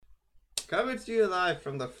Coming to you live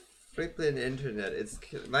from the freaking internet. It's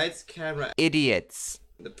Lights Camera Idiots.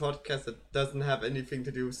 The podcast that doesn't have anything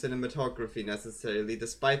to do with cinematography necessarily,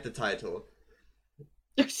 despite the title.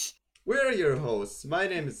 We're your hosts. My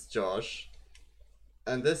name is Josh.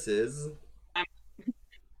 And this is...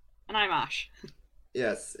 And I'm Ash.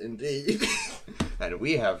 Yes, indeed. And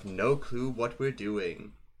we have no clue what we're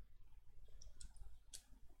doing.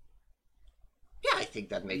 Yeah, I think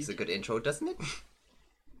that makes a good intro, doesn't it?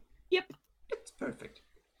 Yep. It's perfect.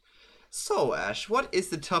 So, Ash, what is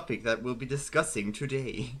the topic that we'll be discussing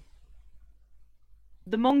today?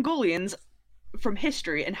 The Mongolians from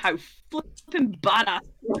history and how flippin' badass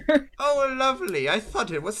they were. Oh, lovely. I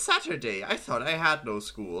thought it was Saturday. I thought I had no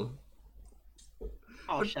school.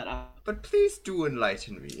 Oh, shut up. But please do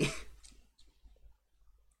enlighten me.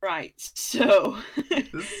 Right, so...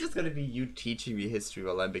 This is just gonna be you teaching me history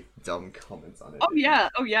while I make dumb comments on it. Oh yeah,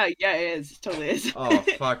 it is. It totally is. Oh,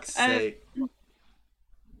 fuck's sake.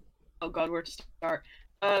 Oh god, where to start?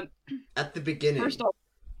 At the beginning. First off,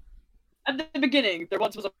 at the beginning, there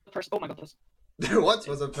once was a person... Oh my god, this... There once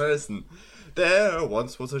was a person. There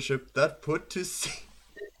once was a ship that put to sea.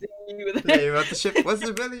 The name of the ship was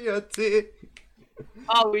Ability.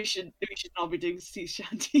 Oh, we should not be doing sea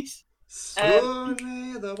shanties. Soon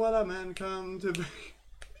may the watermen come to be.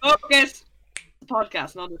 Focus!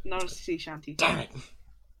 Podcast, not a sea shanty. Damn it!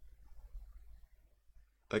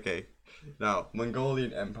 Okay, now,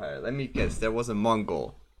 Mongolian Empire. Let me guess, there was a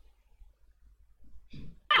Mongol.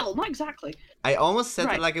 Hell, not exactly. I almost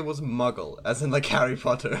said it like it was Muggle, as in like Harry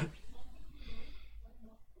Potter.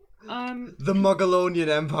 The Mongolian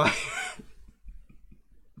Empire.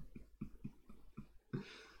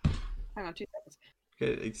 Hang on, 2 seconds.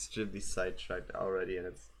 Get extremely sidetracked already, and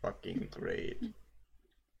it's fucking great.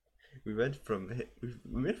 We went from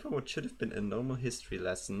what should have been a normal history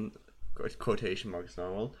lesson, quotation marks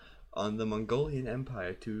normal, on the Mongolian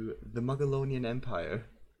Empire to the Mongolian Empire.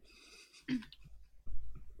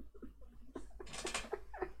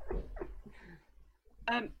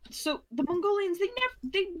 So the Mongolians, they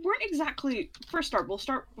weren't exactly. First start, we'll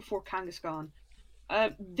start before Kangaskhan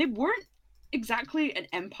Khan. They weren't exactly an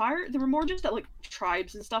empire. They were more just like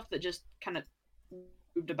tribes and stuff that just kind of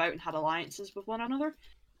moved about and had alliances with one another.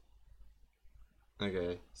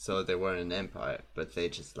 Okay, so they weren't an empire, but they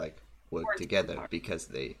just like worked together because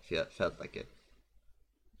they felt like it.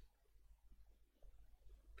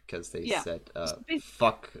 Because they said,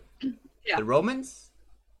 fuck the Romans?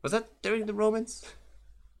 Was that during the Romans?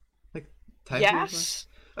 Like, time yes.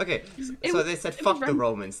 Okay, so they said, fuck the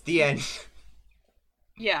Romans. The end.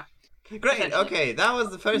 Yeah. Great, okay, that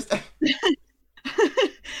was the first...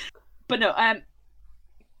 But no,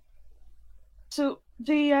 so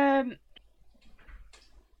the,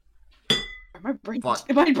 my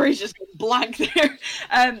brain's just blank there.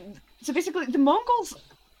 So basically, the Mongols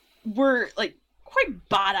were, like, quite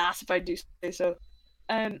badass, if I do say so.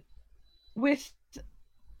 With,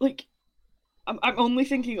 like, I'm only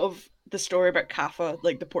thinking of the story about Caffa,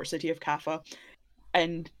 like, the port city of Caffa,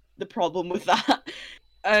 and the problem with that.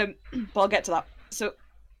 But I'll get to that. So,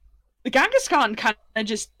 the Genghis Khan kind of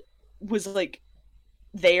just was, like,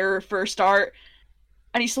 there for a start,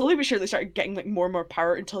 and he slowly but surely started getting, like, more and more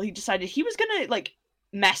power until he decided he was gonna, like,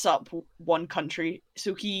 mess up one country.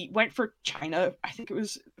 So he went for China, I think it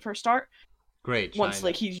was, for a start. Great, China. Once,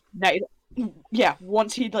 like, he united... Yeah,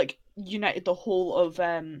 once he'd, like, united the whole of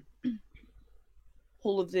the,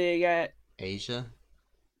 Asia?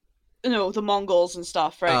 No, the Mongols and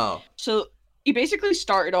stuff, right? Oh. So... He basically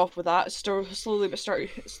started off with that, slowly but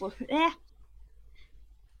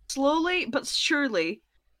surely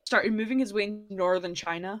started moving his way into northern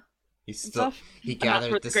China. He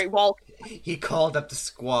gathered the Great Wall. He called up the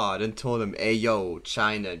squad and told them, "Hey yo,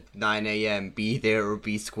 China, 9 a.m. Be there or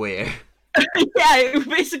be square." Yeah, it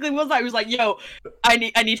basically was that. He was like, "Yo, I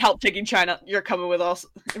need help taking China. You're coming with us."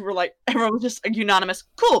 And we're like, everyone was just unanimous.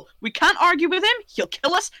 Cool. We can't argue with him. He'll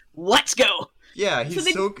kill us. Let's go. Yeah,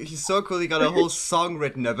 he's so cool. He got a whole song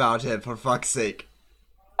written about him, for fuck's sake.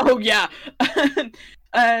 Oh yeah.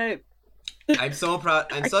 I'm so proud.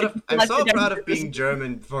 I'm so proud of being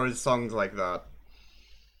German for songs like that.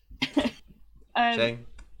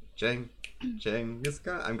 Genghis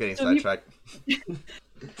Khan. I'm getting sidetracked.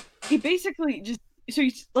 He basically just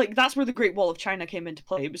he's like, that's where the Great Wall of China came into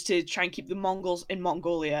play. It was to try and keep the Mongols in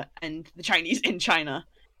Mongolia and the Chinese in China.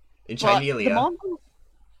 In Chinelia.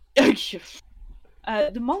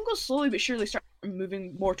 The Mongols slowly but surely started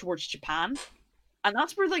moving more towards Japan, and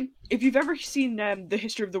that's where, like, if you've ever seen the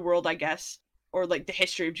History of the World, I guess, or like the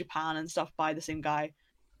History of Japan and stuff by the same guy, I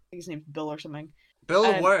think his name's Bill or something.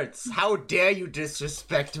 Bill Wirtz, how dare you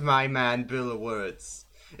disrespect my man Bill Wirtz?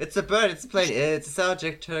 It's a bird, it's a plane, it's a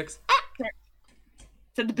subject, Turks.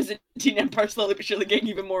 Said the Byzantine Empire slowly but surely getting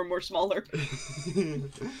even more and more smaller.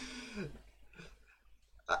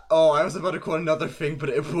 Oh, I was about to quote another thing, but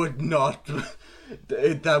it would not.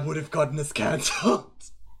 That would have gotten us cancelled.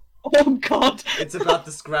 Oh god. It's about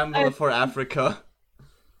the scramble for Africa.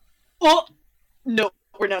 Oh no,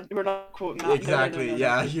 we're not quoting that. Exactly, no.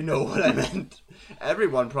 yeah, you know what I meant.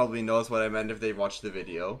 Everyone probably knows what I meant if they watched the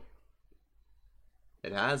video.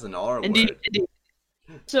 It has an R Indeed.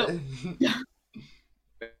 So,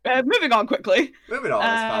 moving on quickly. Moving on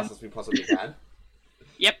as fast as we possibly can.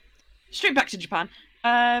 Yep. Straight back to Japan.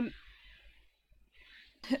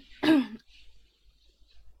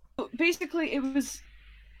 Basically, it was...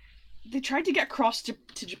 They tried to get across to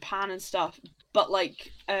Japan and stuff, but,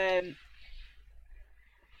 like, they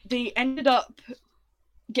ended up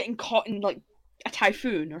getting caught in, like, a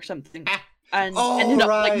typhoon or something. And ended up,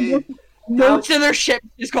 like, most of their ships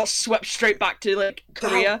just got swept straight back to, like,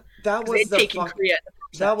 Korea. That was the Korea.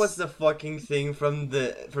 That was the fucking thing from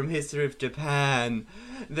History of Japan.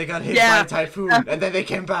 They got hit by a typhoon, and then they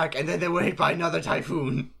came back, and then they were hit by another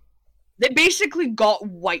typhoon. They basically got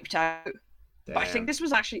wiped out. Damn. But I think this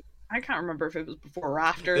was actually... I can't remember if it was before or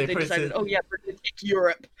after. They decided, oh yeah, we're going to take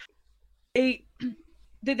Europe. They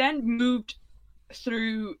then moved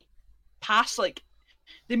through past, like...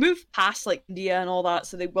 They moved past, like, India and all that,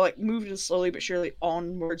 so they, like, moved slowly but surely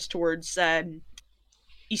onwards towards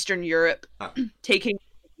Eastern Europe, taking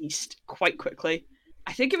the east quite quickly.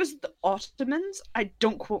 I think it was the Ottomans.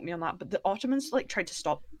 Don't quote me on that, but the Ottomans, like, tried to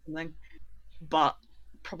stop something, but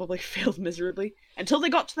probably failed miserably until they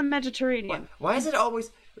got to the Mediterranean. Why is it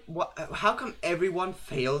always... How come everyone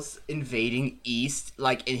fails invading east,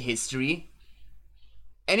 like, in history?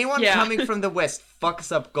 Anyone coming from the west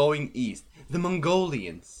fucks up going east. The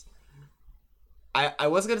Mongolians. I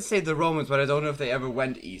was gonna say the Romans, but I don't know if they ever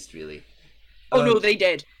went east, really. Oh no, they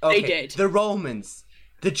did. Okay. They did. The Romans.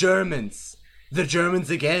 The Germans. The Germans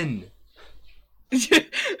again.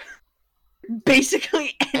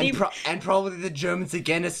 Basically any... And probably the Germans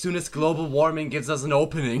again as soon as global warming gives us an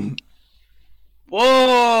opening.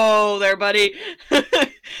 Whoa there, buddy.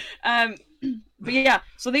 But yeah,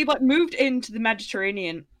 so they, like, moved into the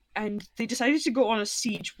Mediterranean, and they decided to go on a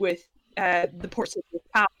siege with the port city of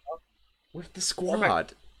Caffa. With the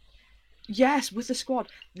squad? Yes, with the squad.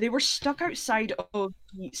 They were stuck outside of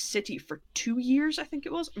the city for 2 years, I think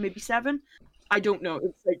it was, or maybe 7. I don't know.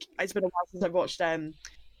 It's been a while since I've watched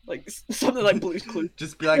like something like Blue's Clues.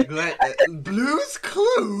 Just be like, Blue's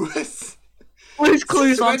Clues. Blue's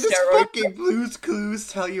Clues on steroids. Fucking Blues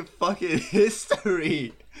Clues tell you fucking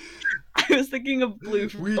history. I was thinking of Blue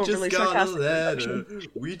from We just got a letter.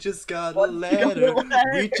 We just got a letter.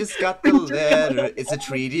 We just got the letter. It's a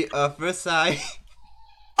Treaty of Versailles.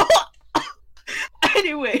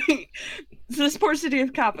 Anyway, so this poor city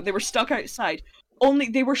of Caffa, they were stuck outside. Only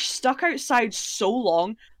they were stuck outside so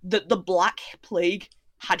long that the Black Plague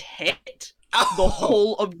had hit the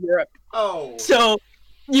whole of Europe. Oh. So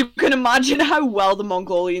you can imagine how well the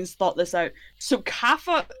Mongolians thought this out. So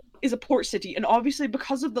Caffa is a port city, and obviously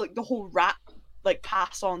because of the whole rat, like,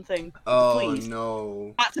 pass on thing. Oh fleas,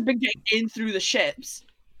 no. that's a big getting in through the ships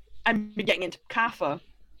and getting into Caffa.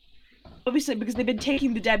 Obviously, because they've been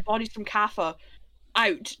taking the dead bodies from Caffa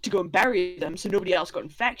out to go and bury them so nobody else got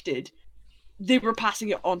infected, they were passing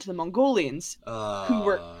it on to the Mongolians, who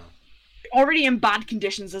were already in bad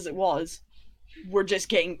conditions as it was, were just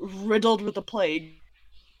getting riddled with the plague.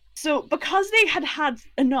 So, because they had had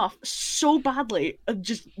enough so badly of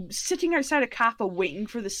just sitting outside of Caffa waiting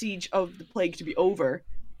for the siege of the plague to be over,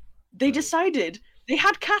 they decided they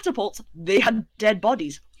had catapults, they had dead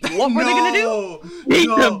bodies. What were they going to do?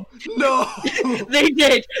 No! They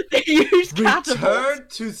did. They used catapults. Return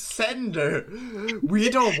to sender. We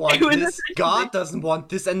don't want this. God doesn't want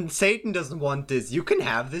this, and Satan doesn't want this. You can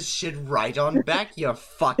have this shit right on back, you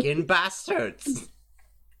fucking bastards.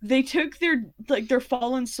 They took their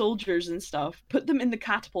fallen soldiers and stuff, put them in the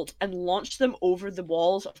catapult, and launched them over the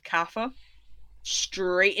walls of Caffa,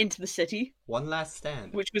 straight into the city. One last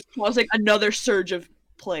stand. Which was causing another surge of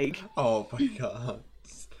plague. Oh my god.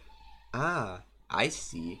 Ah, I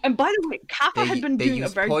see. And by the way, Caffa had been doing a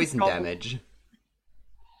very poison good job damage.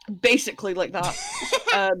 Basically like that.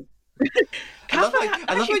 I love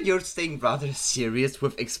how you're staying rather serious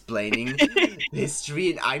with explaining history,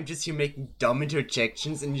 and I'm just here making dumb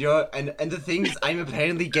interjections, and the thing is, I'm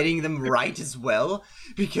apparently getting them right as well,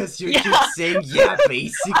 because you're just saying, yeah,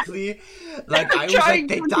 basically. Like, I was like,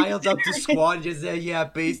 they dialed up the squad, and just said, yeah,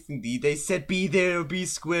 basically. They said, be there or be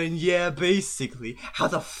square, and yeah, basically. How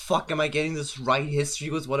the fuck am I getting this right? History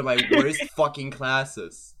was one of my worst fucking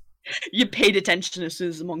classes. You paid attention as soon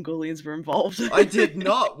as the Mongolians were involved. I did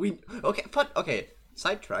not.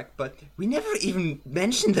 Sidetrack, but we never even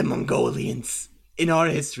mentioned the Mongolians in our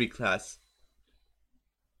history class.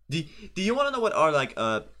 Do you want to know what our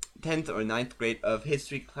 10th or 9th grade of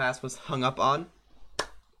history class was hung up on?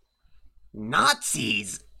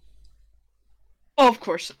 Nazis. Oh, of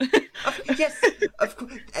course. Yes, of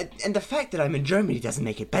course. And the fact that I'm in Germany doesn't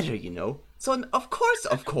make it better, you know. So of course.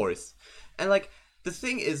 And the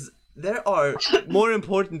thing is, there are more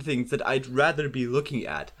important things that I'd rather be looking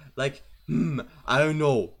at. I don't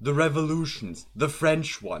know, the revolutions, the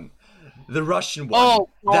French one, the Russian one,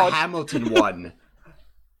 the Hamilton one.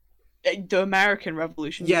 The American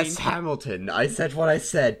Revolution. Yes, Hamilton. I said what I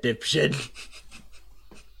said, dipshit.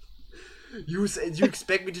 You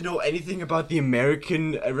expect me to know anything about the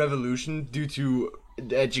American Revolution due to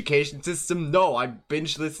the education system? No, I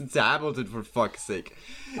binge listened to Hamilton for fuck's sake.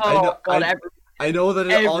 I know that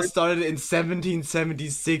it all started in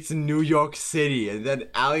 1776 in New York City, and then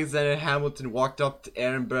Alexander Hamilton walked up to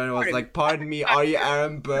Aaron Burr and was like, "Pardon me, are you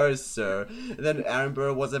Aaron Burr, sir?" And then Aaron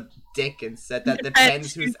Burr was a dick and said that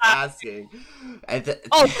depends who's asking. And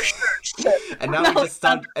for sure. And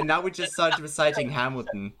now we just started reciting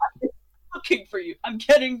Hamilton. Looking for you. I'm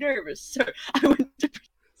getting nervous, sir. I went to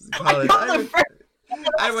college.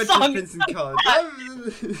 I went to Princeton College.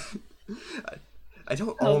 I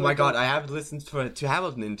don't. Oh my god! I haven't listened to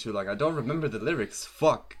Hamilton in too long. I don't remember the lyrics.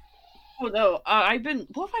 Fuck. Oh no!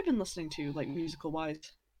 What have I been listening to, musical wise?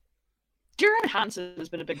 Dear Evan Hansen has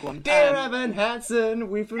been a big one. Dear Evan Hansen,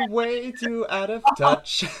 we've been way too out of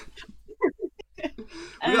touch.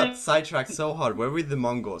 We got sidetracked so hard. Where were the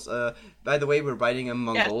Mongols? By the way, we're writing a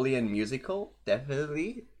Mongolian musical.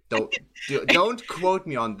 Definitely. Don't quote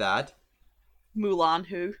me on that. Mulan,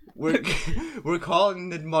 who? We're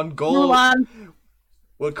calling it Mongol. Mulan.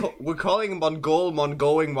 We're calling Mongol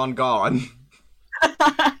Mongoing Mongon.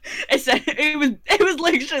 It was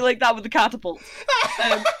literally like that with the catapult.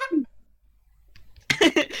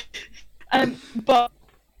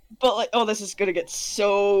 But this is gonna get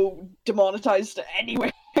so demonetized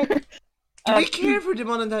anywhere. Do we care for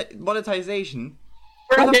monetization?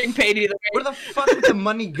 We're not getting paid either way. Where the fuck would the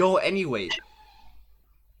money go anyway?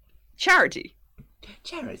 Charity.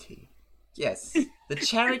 Yes, the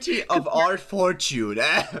charity of our fortune.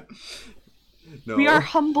 No. We are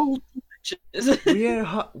humble creatures.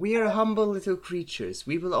 we are humble little creatures.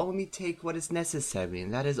 We will only take what is necessary,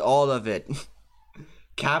 and that is all of it.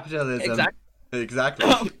 Capitalism. Exactly.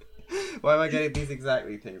 Why am I getting these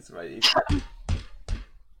exactly things right?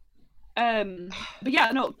 But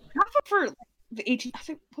yeah, no. Caffa for the 18th, I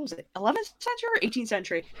think, what was it, 11th century or 18th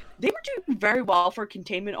century? They were doing very well for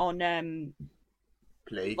containment on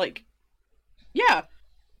plague. Yeah,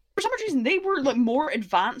 for some reason they were more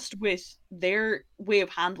advanced with their way of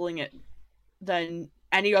handling it than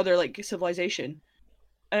any other civilization.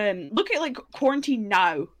 Look at quarantine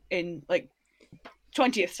now in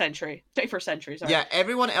 20th century, 21st century. Sorry. Yeah,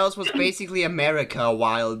 everyone else was basically America,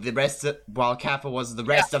 while Caffa was the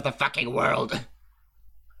rest of the fucking world.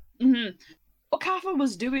 Mm-hmm. What Caffa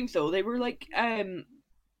was doing though, they were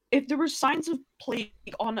if there were signs of plague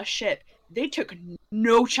on a ship, they took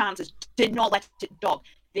no chances, did not let it dock.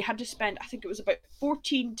 They had to spend, I think it was about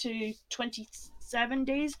 14 to 27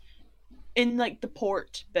 days in the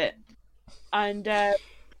port bit. And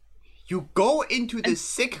you go into the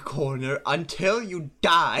sick corner until you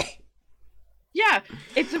die. Yeah,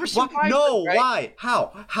 if there were survivors, No, right? Why?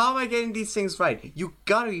 How am I getting these things right? You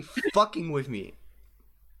gotta be fucking with me.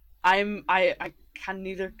 I can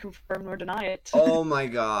neither confirm nor deny it. Oh my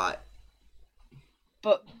god.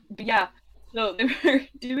 But yeah, so they were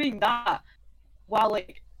doing that while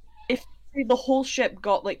if the whole ship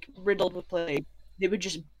got riddled with plague, they would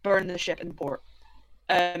just burn the ship in port.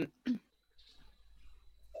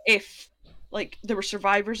 If there were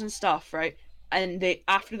survivors and stuff, right, and they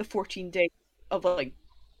after the 14 days of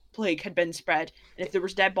plague had been spread, and if there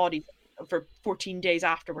was dead bodies for 14 days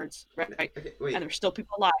afterwards, right, Okay, wait. and there were still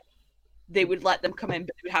people alive, they would let them come in,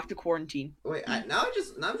 but they would have to quarantine. Wait, now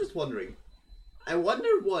I'm just wondering. I wonder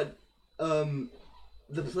what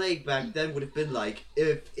the plague back then would have been like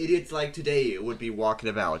if idiots like today would be walking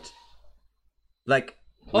about.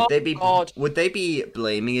 Would they be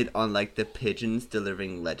blaming it on the pigeons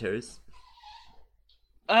delivering letters?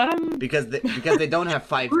 Because they don't have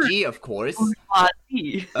 5G, of course.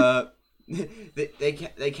 They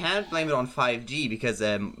can't blame it on 5G because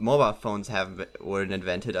mobile phones weren't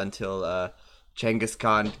invented until Genghis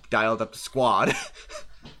Khan dialed up the squad.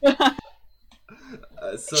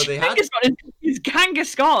 So they had. Is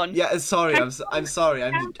Genghis Khan? Yeah, sorry. I'm sorry.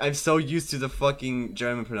 I'm so used to the fucking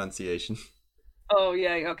German pronunciation. Oh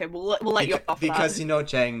yeah, okay. We'll let you off because that. you know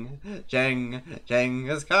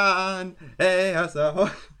Genghis Khan. Hey,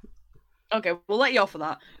 Okay, we'll let you off of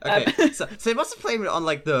that. Okay, so they must have blamed it on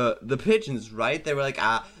like the pigeons, right? They were like,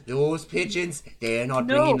 those pigeons, they're not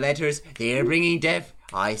bringing No. letters, they're bringing death.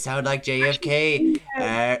 I sound like JFK.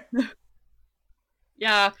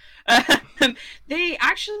 Yeah. They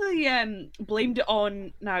actually blamed it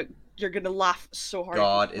on. Now you're gonna laugh so hard.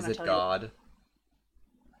 God, when is I it tell you. God?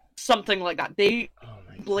 Something like that. They Oh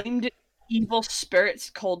my God. blamed it evil spirits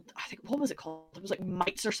called. I think what was it called? It was like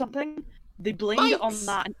mites or something. They blamed it on Mites!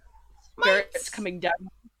 that. Spirits Mites! coming down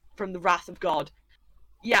from the wrath of God.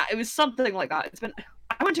 Yeah, it was something like that. It's been.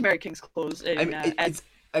 I went to Mary King's Close in.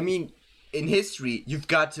 I mean, in history, you've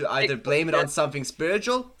got to either blame it on something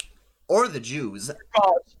spiritual or the Jews.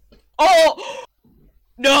 God. Oh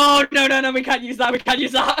no! We can't use that. We can't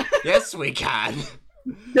use that. Yes, we can.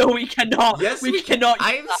 No, we cannot. Yes, we cannot.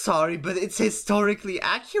 I'm sorry, but it's historically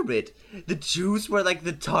accurate. The Jews were like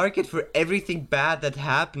the target for everything bad that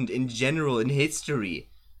happened in general in history.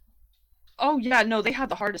 Oh yeah, no, they had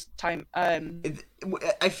the hardest time.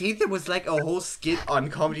 I think there was like a whole skit on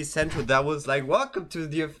Comedy Central that was like, "Welcome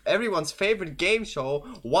to everyone's favorite game show.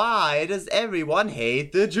 Why does everyone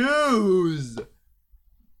hate the Jews?"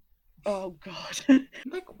 Oh God.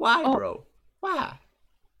 Like, why, bro? Why?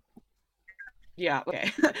 Yeah.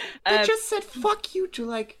 Okay. They just said "fuck you" to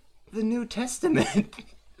like the New Testament.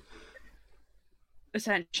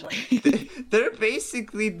 Essentially. They're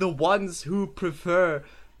basically the ones who prefer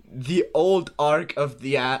the old arc of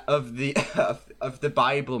the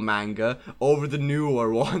Bible manga over the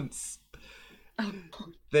newer ones. Oh.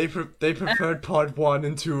 They preferred part 1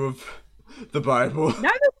 and 2 of the Bible.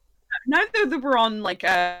 Now that we're on like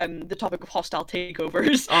the topic of hostile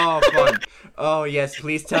takeovers. Oh, fun. Oh yes,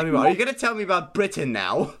 please tell me about. Are you gonna tell me about Britain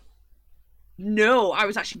now? No, I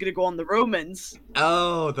was actually gonna go on the Romans.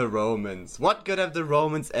 Oh, the Romans. What good have the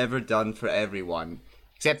Romans ever done for everyone?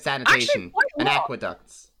 Except sanitation and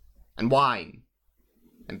aqueducts. And wine.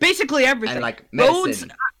 And basically everything. And like medicine. Roads,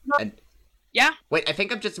 and yeah. Wait, I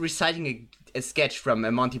think I'm just reciting a sketch from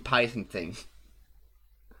a Monty Python thing.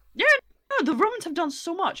 Yeah, no, the Romans have done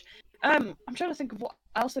so much. I'm trying to think of what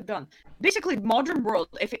else they've done. Basically, modern world,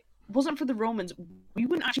 if it wasn't for the Romans, we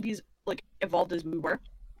wouldn't actually be as like evolved as we were.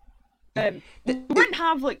 We wouldn't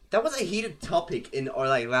have like that was a heated topic in our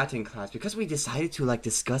like Latin class because we decided to like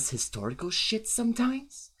discuss historical shit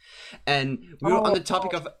sometimes. And we were on the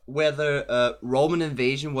topic of whether Roman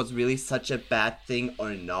invasion was really such a bad thing or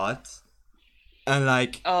not. And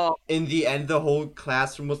like, in the end, the whole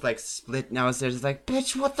classroom was like split. Now it's like,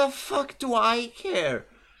 bitch, what the fuck do I care?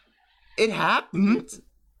 It happened.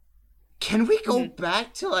 Can we go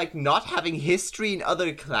back to like not having history in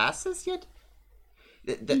other classes yet?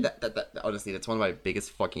 Honestly, that's one of my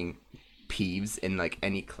biggest fucking peeves in like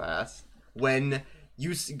any class. When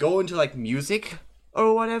you go into like music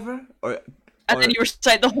or whatever, and then you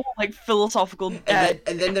recite the whole like philosophical. And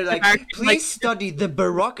then they're like, please study the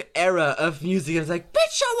Baroque era of music. And it's like,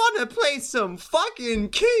 bitch, I want to play some fucking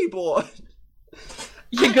keyboard.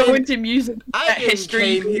 You go into music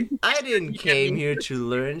history. I didn't came here to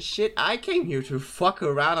learn shit. I came here to fuck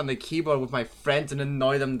around on the keyboard with my friends and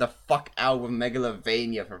annoy them the fuck out with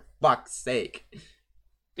Megalovania, for fuck's sake.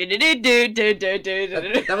 That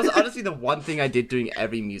was honestly the one thing I did during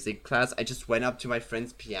every music class. I just went up to my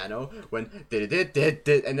friend's piano, went and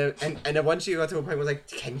then once she got to a point, was like,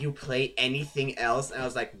 "Can you play anything else?" And I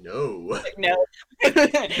was like, "No, no,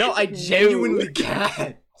 no, I genuinely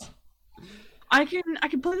can't." I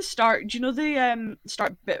can play the start. Do you know the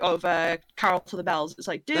start bit of Carol to the Bells? It's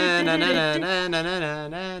like ding, fries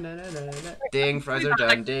are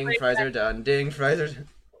done, ding, fries are done, ding, fries are done.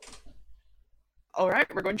 All right,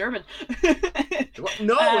 we're going German.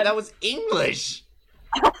 No, that was English.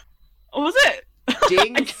 What was it?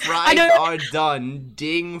 Ding, fries are done.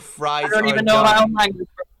 Ding, fries are done. I don't even know my own language.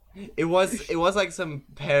 It was like some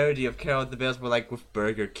parody of Carol the Bells, but like with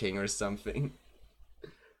Burger King or something.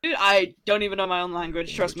 Dude, I don't even know my own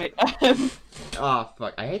language. Trust me. Oh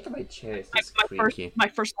fuck! I hate that my chair is this creaky. My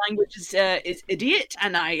first language is idiot,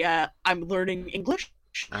 and I'm learning English.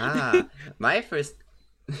 My first.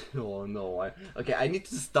 Oh no! Okay, I need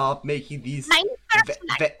to stop making these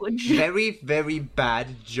very, very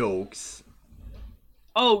bad jokes.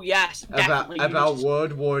 Oh yes, definitely. About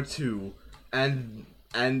World War II and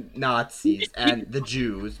Nazis and the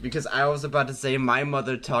Jews, because I was about to say my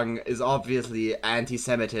mother tongue is obviously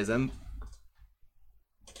anti-Semitism.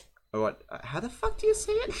 Or what? How the fuck do you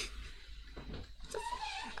say it?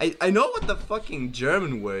 I know what the fucking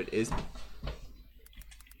German word is.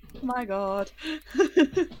 Oh my god.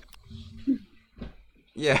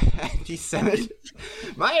 Yeah, anti-Semitism.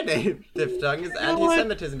 My native tongue is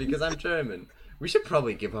anti-Semitism because I'm German. We should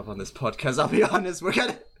probably give up on this podcast, I'll be honest. We're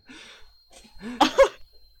gonna...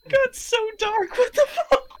 Got so dark, what the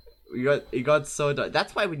fuck? It got so dark.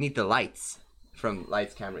 That's why we need the lights. From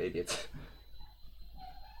Lights, Camera, Idiots.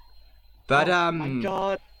 But, Oh my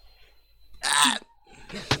god.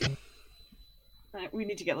 We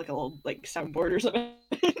need to get like a little like soundboard or something.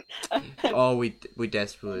 Oh, we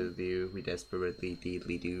desperately do. We desperately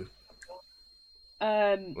do.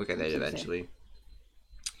 We'll get that eventually.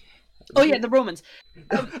 Oh yeah, the Romans.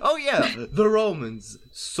 Oh yeah, the Romans.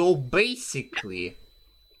 So basically,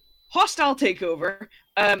 Hostile takeover.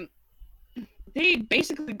 They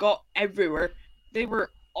basically got everywhere. They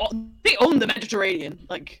owned the Mediterranean.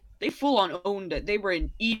 Like they full on owned it. They were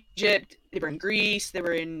in Egypt. They were in Greece. They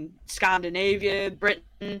were in Scandinavia,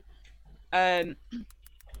 Britain, and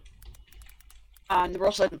they were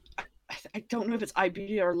also. I don't know if it's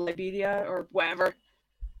Iberia or Liberia or whatever.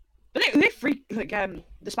 But they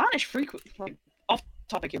the Spanish frequently, like, off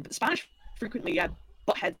topic here, but the Spanish frequently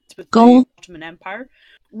butt heads with the Ottoman Empire,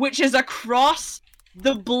 which is across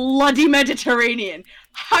the bloody Mediterranean.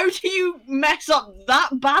 How do you mess up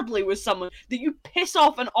that badly with someone that you piss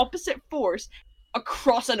off an opposite force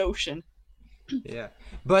across an ocean? Yeah,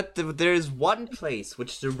 but there is one place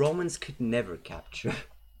which the Romans could never capture.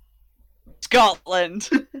 Scotland.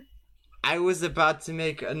 I was about to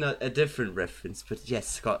make a different reference, but yes,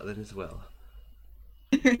 Scotland as well.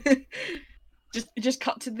 just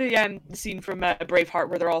cut to the scene from Braveheart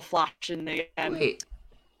where they're all flashing the Wait.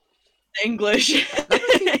 English.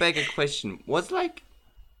 Let me beg a question.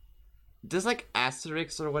 Does like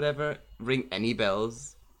Asterix or whatever ring any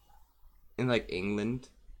bells in like England?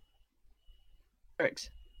 Asterix.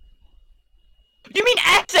 You mean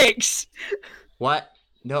Essex? What?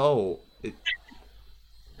 No.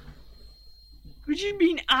 What do you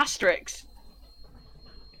mean Asterix?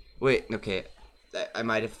 Wait, okay. I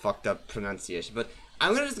might have fucked up pronunciation, but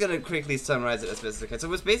I'm just gonna quickly summarize it as best as I can. So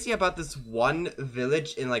it was basically about this one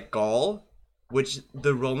village in like Gaul, which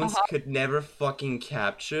the Romans could never fucking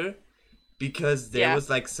capture, because there was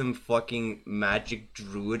like some fucking magic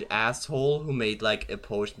druid asshole who made like a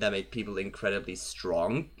potion that made people incredibly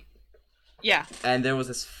strong. Yeah. And there was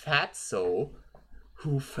this fatso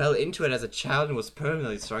who fell into it as a child and was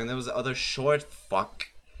permanently strong. And there was the other short fuck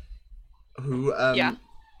who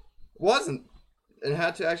wasn't and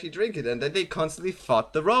had to actually drink it, and then they constantly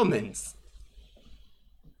fought the Romans.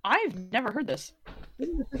 I've never heard this.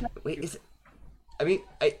 Wait, is it? I mean,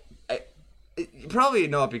 probably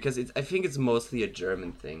not, because I think it's mostly a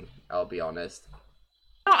German thing. I'll be honest.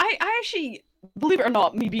 No, I actually, believe it or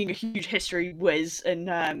not, me being a huge history whiz and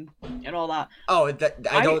all that. Oh,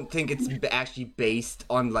 I don't think it's actually based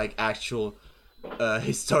on like actual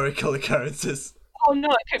historical occurrences. Oh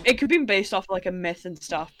no, it could be based off like a myth and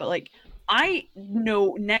stuff, but like I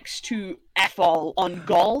know next to F-all on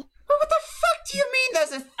Gaul. What the fuck do you mean?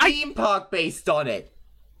 There's a theme park based on it.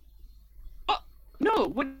 No,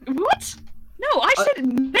 what? No, I said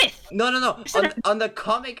myth. No. On the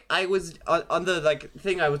comic, I was on the like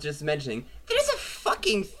thing I was just mentioning. There's a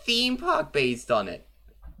fucking theme park based on it.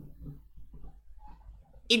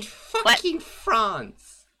 In fucking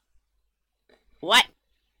France. What?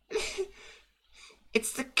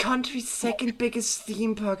 It's the country's second biggest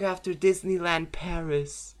theme park after Disneyland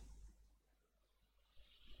Paris.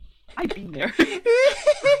 I've been there.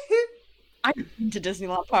 I've been to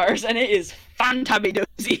Disneyland Paris, and it is fantabulous.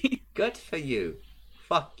 Good for you.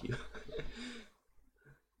 Fuck you.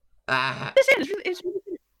 It's really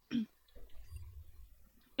good.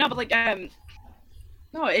 No, but like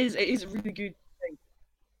no, it is a really good thing.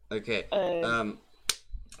 Okay.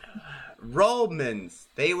 Romans,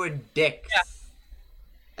 they were dicks. Yeah.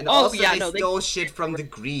 And also they stole shit from the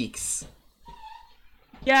Greeks.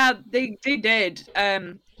 Yeah, they did.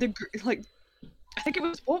 I think it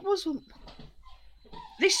was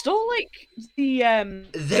they stole like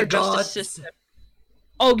their gods. justice system.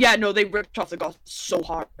 Oh yeah, no, they ripped off the gods so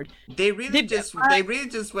hard. They really just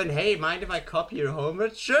went, hey, mind if I copy your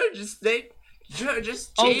homework? Sure, just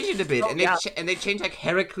change it a bit, and they changed like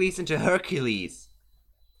Heracles into Hercules.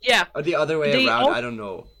 Yeah. Or the other way around, I don't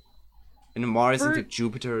know. And Mars into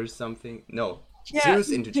Jupiter or something. No,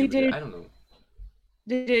 Zeus into Jupiter. I don't know.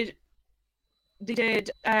 They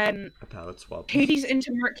did a palette swap. Hades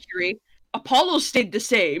into Mercury. Apollo stayed the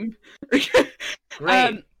same.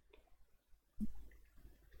 Great.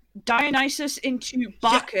 Dionysus into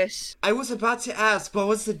Bacchus. Yeah, I was about to ask, what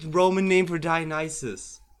was the Roman name for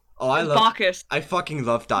Dionysus? Oh, Bacchus. I fucking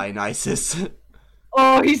love Dionysus.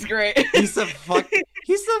 Oh, he's great. He's a fucking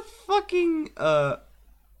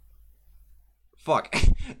Fuck.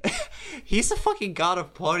 He's the fucking god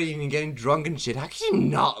of partying and getting drunk and shit. How can you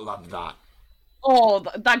not love that? Oh,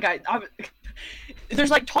 that guy. There's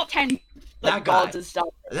like top 10 That gods guy. and stuff.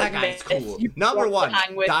 That guy's cool. Number 1,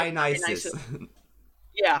 Dionysus.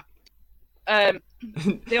 Yeah.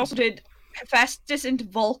 They also did Hephaestus into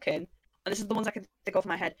Vulcan, and this is the ones I can think off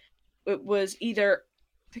my head. It was either,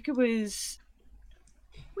 I think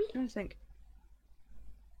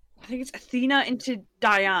it's Athena into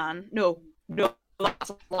Diane. No, that's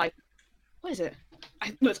a lie. What is it?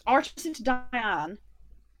 No, it's Artemis into Diane.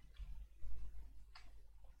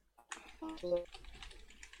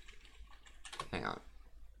 Hang on.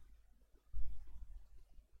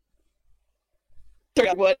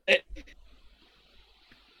 What?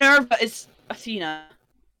 Minerva is Athena.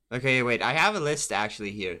 Okay, wait. I have a list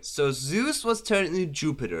actually here. So Zeus was turned into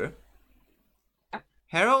Jupiter.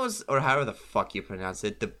 Hera was, or however the fuck you pronounce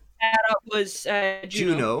it, the Hera was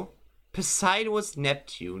Juno. Poseidon was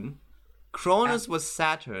Neptune. Cronus was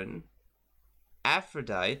Saturn.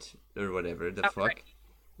 Aphrodite, or whatever the fuck,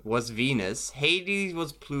 was Venus. Hades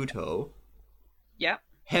was Pluto. Yeah.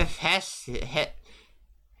 Hephaestus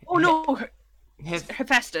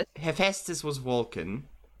was Vulcan.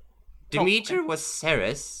 Demeter was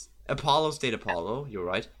Ceres. Apollo stayed Apollo, you're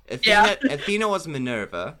right. Athena was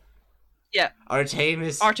Minerva. Yeah.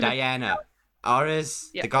 Artemis. Diana.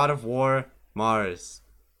 Ares, the god of war, Mars.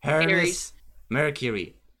 Hermes, Ares.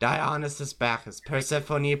 Mercury. Dionysus, Bacchus.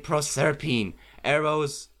 Persephone, Proserpine.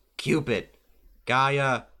 Eros, Cupid.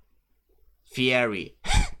 Gaia, Fieri.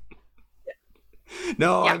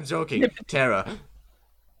 No, I'm joking. Terra.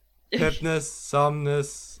 Hypnus,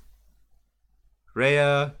 Somnus.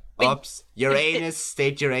 Rhea, Ops. Uranus,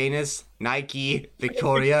 State Uranus. Nike,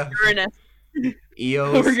 Victoria. Uranus.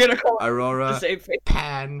 Eos, We're gonna call Aurora,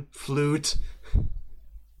 Pan, Flute.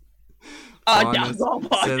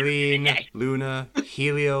 Selene, Luna,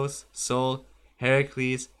 Helios, Sol,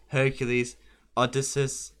 Heracles, Hercules,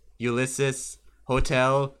 Odysseus, Ulysses,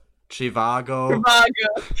 Hotel, Trivago.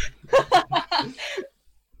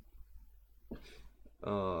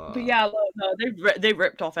 But yeah, no, they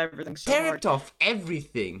ripped off everything so hard. They ripped off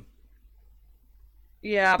everything.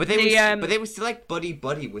 Yeah, but they were still like buddy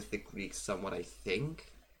with the Greeks somewhat, I think.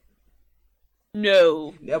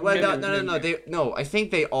 No. Yeah, well, no. I think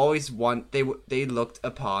they always they looked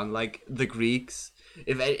upon like the Greeks.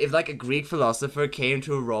 If like a Greek philosopher came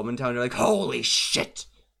to a Roman town, they're like, holy shit.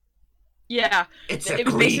 Yeah, it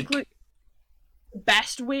was basically the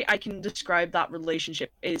best way I can describe that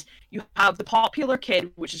relationship is you have the popular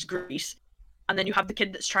kid, which is Greece, and then you have the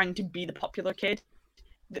kid that's trying to be the popular kid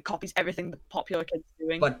that copies everything the popular kid's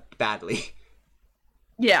doing, but badly.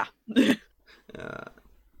 Yeah.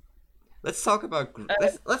 Let's talk about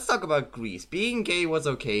let's talk about Greece. Being gay was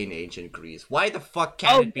okay in ancient Greece. Why the fuck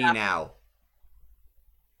can't it be now?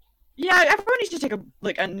 Yeah, everyone needs to take a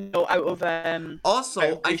note out of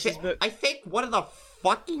Also, I think one of the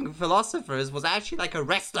fucking philosophers was actually like a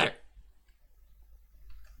wrestler.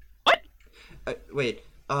 What? Wait.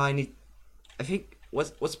 I think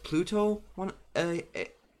was Pluto one?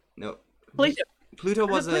 No. Plato. Pluto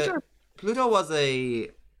was a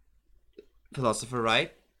philosopher,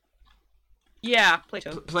 right? Yeah,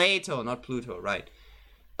 Plato. Plato, not Pluto, right?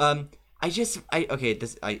 I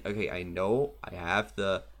know I have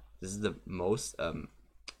this is the most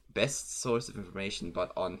best source of information,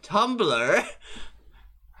 but on Tumblr,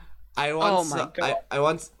 I once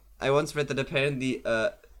read that apparently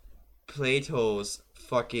Plato's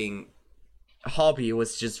fucking hobby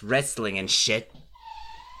was just wrestling and shit.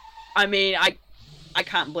 I mean, I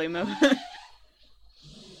can't blame him.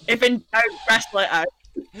 If in doubt, wrestle it out.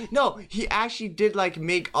 No, he actually did like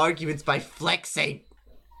make arguments by flexing.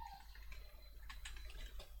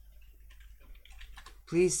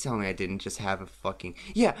 Please tell me I didn't just have a fucking...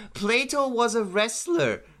 Yeah, Plato was a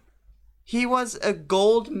wrestler. He was a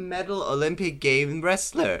gold medal Olympic game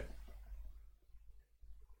wrestler.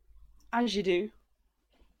 As you do.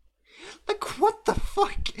 Like, what the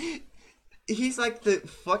fuck? He's like the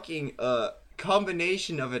fucking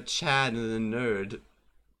combination of a Chad and a nerd.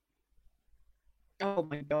 Oh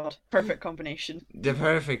my god. Perfect combination. The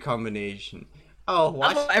perfect combination. Oh,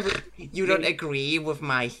 what? You don't agree with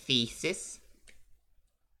my thesis?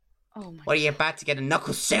 Oh my What, are you about to get a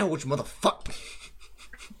knuckle sandwich, motherfucker?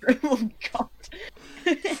 Oh god.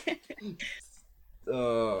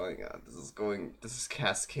 Oh my god, this is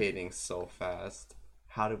cascading so fast.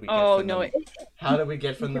 How did we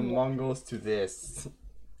get from the Mongols to this?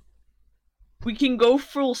 We can go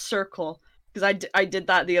full circle, because I did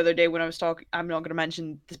that the other day when I was talking. I'm not going to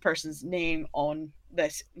mention this person's name on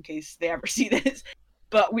this in case they ever see this,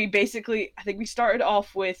 but we basically, I think we started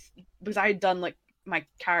off with because I had done like my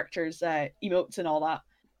character's emotes and all that,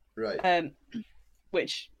 Right.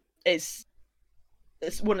 which is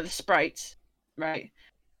it's one of the sprites, right?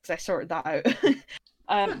 Because I sorted that out.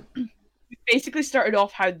 We basically started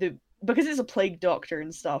off how because it's a plague doctor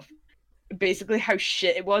and stuff. Basically, how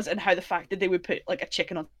shit it was, and how the fact that they would put like a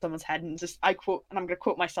chicken on someone's head, and just I quote, and I'm gonna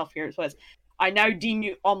quote myself here. It was, "I now deem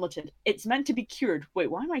you omeletted. It's meant to be cured." Wait,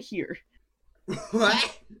 why am I here?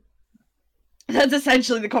 What? That's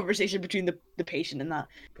essentially the conversation between the patient and that.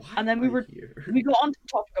 Why and then am I here? we got on to the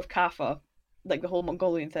topic of Caffa, like the whole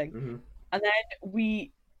Mongolian thing, Mm-hmm. and then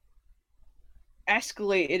we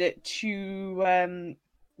escalated it to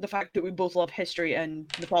the fact that we both love history and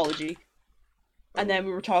mythology. And then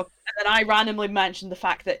we were talking, and then I randomly mentioned the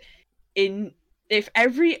fact that if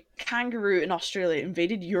every kangaroo in Australia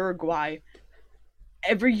invaded Uruguay,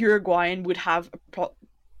 every Uruguayan would have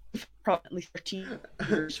approximately 13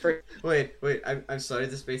 years for. Wait, I'm sorry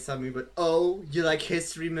this may sound me, but oh, you like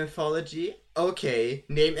history mythology? Okay,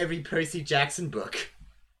 name every Percy Jackson book.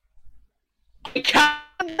 I can't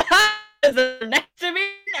have it next to me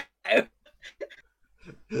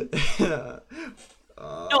now.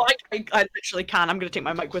 No, I literally can. I'm gonna take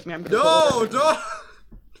my mic with me. No!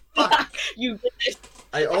 Fuck. You did this.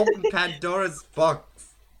 I opened Pandora's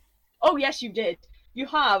box. Oh yes, you did. You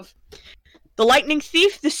have the Lightning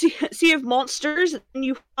Thief, the Sea of Monsters, and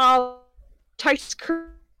you have Titus Curse,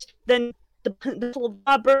 then the Battle of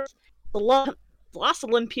Labyrinth, the Last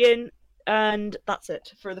Olympian, and that's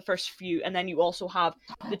it for the first few. And then you also have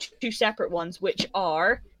the two separate ones, which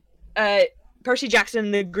are Percy Jackson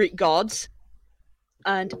and the Greek Gods.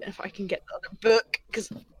 And if I can get the other book, because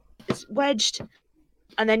it's wedged.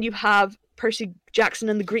 And then you have Percy Jackson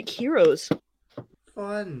and the Greek Heroes.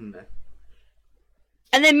 Fun.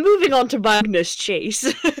 And then moving on to Magnus Chase.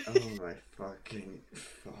 Oh my fucking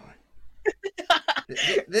fuck.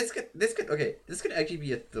 This could actually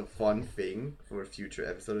be the fun thing for a future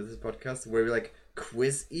episode of this podcast, where we like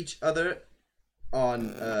quiz each other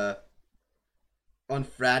on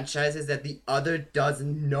franchises that the other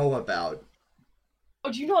doesn't know about.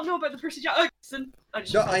 Oh, do you not know about the Percy Jackson?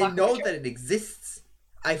 I know that it exists.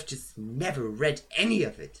 I've just never read any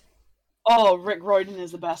of it. Oh, Rick Riordan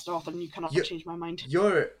is the best author, and you cannot change my mind.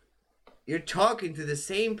 You're talking to the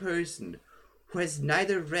same person who has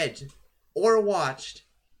neither read or watched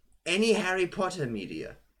any Harry Potter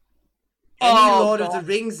media, any Lord of the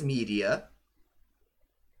Rings media,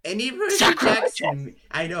 any Percy Jackson.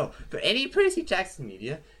 I know, but any Percy Jackson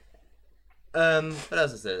media. What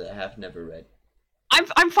else is there that I have never read?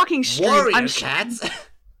 I'm fucking streamed. Warrior Cats.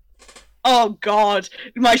 Oh god,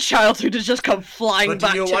 my childhood has just come flying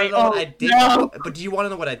back to me. But do you want to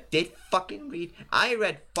know what I did fucking read? I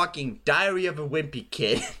read fucking Diary of a Wimpy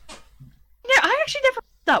Kid. Yeah, I actually never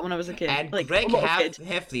read that when I was a kid. And like, Greg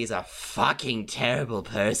Heffley is a fucking terrible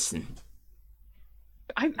person.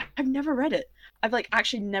 I've never read it. I've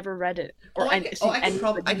actually never read it. I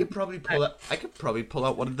could probably pull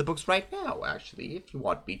out one of the books right now. Actually, if you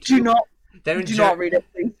want me to. Do not read it,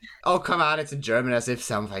 please. Oh come on! It's in German, as if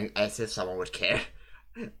someone would care.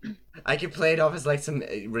 I could play it off as some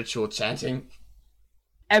ritual chanting.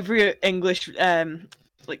 Every English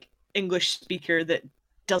English speaker that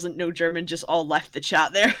doesn't know German just all left the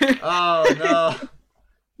chat there. Oh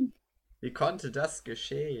no! Wie konnte das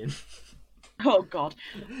geschehen? Oh god.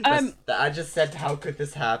 I just said, how could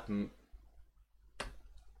this happen?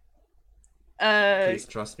 Please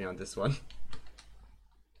trust me on this one.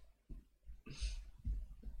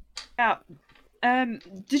 Yeah. Have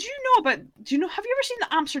you ever seen the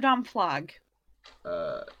Amsterdam flag?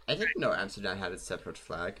 I didn't know Amsterdam had a separate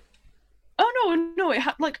flag. Oh no, it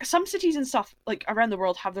some cities and stuff around the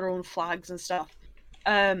world have their own flags and stuff.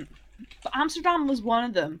 But Amsterdam was one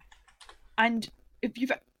of them. And if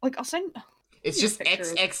you've I'll send it's just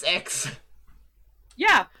XXX.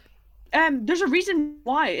 Yeah. There's a reason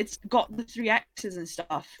why it's got the 3 X's and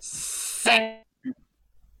stuff.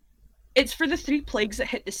 It's for the 3 plagues that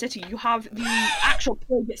hit the city. You have the actual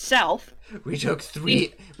plague itself. We took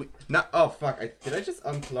 3. Oh fuck! Did I just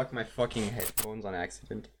unplug my fucking headphones on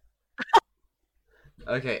accident?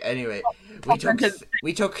 Okay. Anyway,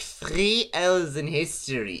 we took 3 L's in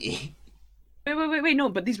history. Wait! No,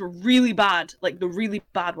 but these were really bad. The really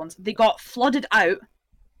bad ones. They got flooded out.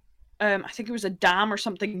 I think it was a dam or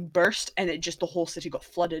something burst, and the whole city got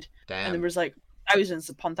flooded. Damn. And there was thousands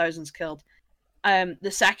upon thousands killed.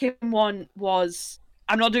 The second one was...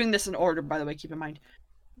 I'm not doing this in order, by the way, keep in mind.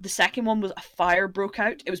 The second one was a fire broke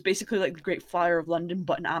out. It was basically like the Great Fire of London,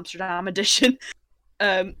 but an Amsterdam edition.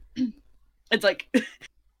 It's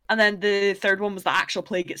And then the third one was the actual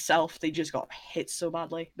plague itself. They just got hit so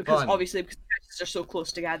badly because obviously because they're so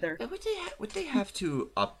close together. Would they have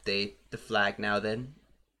to update the flag now then?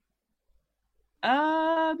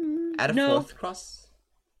 Add a No. fourth cross?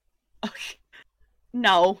 Okay.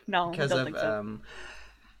 No, Because I don't of think so.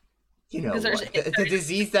 you know, the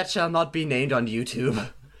disease that shall not be named on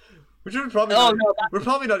YouTube. Which we're probably we're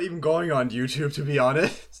probably not even going on YouTube, to be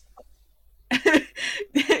honest.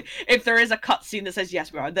 If there is a cutscene that says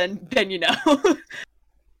yes we are, then you know.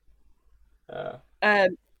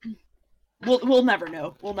 We'll never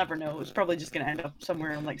know. We'll never know. It's probably just gonna end up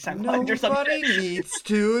somewhere on like SoundCloud or something. Nobody needs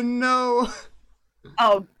to know.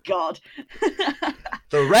 Oh God.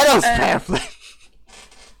 The Reynolds pamphlet.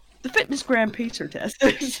 The fitness gram pacer test.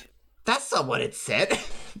 That's not what it said.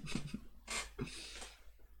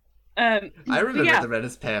 I remember the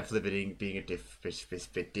Reynolds pamphlet being a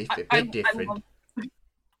bit different.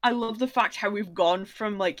 I love the fact how we've gone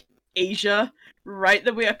from like Asia right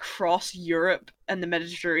the way across Europe and the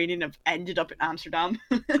Mediterranean have ended up in Amsterdam.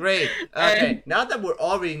 Great. Okay, now that we're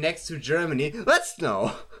already next to Germany, let's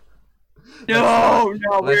know. No,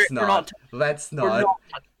 we're not. Let's not.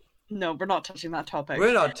 No, we're not touching that topic.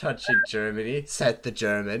 We're not touching Germany, said the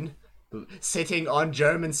German. Sitting on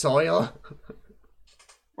German soil.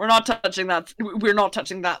 We're not touching that. We're not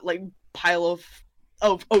touching that like pile of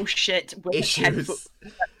oh shit issues.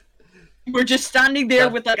 We're just standing there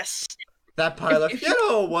with like a that pile of. You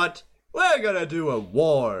know what? We're gonna do a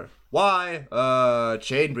war. Why?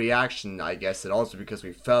 Chain reaction, I guess, and also because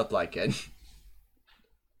we felt like it.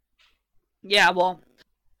 Yeah, well,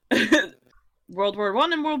 World War I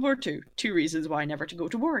and World War II. 2 reasons why never to go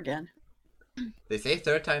to war again. They say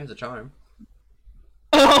third time's a charm.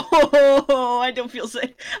 Oh, I don't feel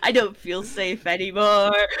safe. I don't feel safe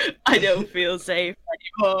anymore. I don't feel safe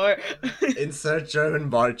anymore. Insert German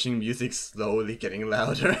marching music slowly getting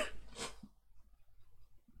louder.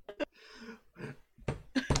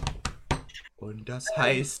 Und das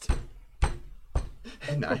heißt...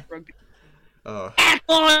 Nein. Oh.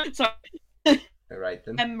 Sorry. Alright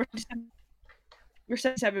then. We're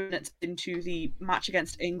 7 minutes into the match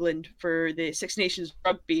against England for the Six Nations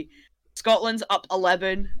rugby. Scotland's up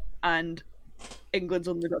 11 and England's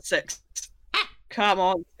only got 6. Come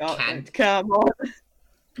on, Scotland. Come on.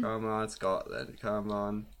 Come on, Scotland. Come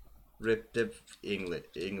on. Rip the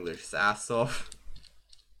English ass off.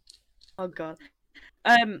 Oh god.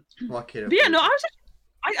 But yeah, no,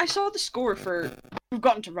 I saw the score for. We've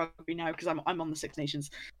gotten to rugby now because I'm on the Six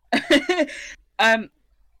Nations. I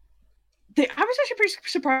was actually pretty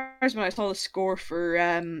surprised when I saw the score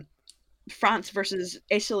for France versus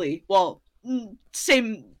Italy. Well,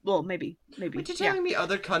 same. Well, maybe. But you're telling me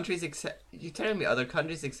other countries except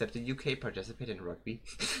the UK participate in rugby?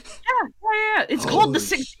 Yeah. It's called the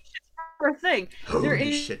Six Nations thing.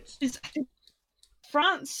 Holy shit! Is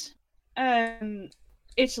France,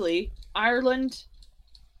 Italy, Ireland,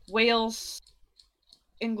 Wales,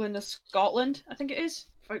 England, and Scotland. I think it is.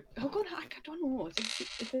 Oh god, I don't know. I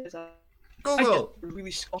think it is. Google.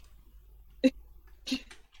 Really Scotland.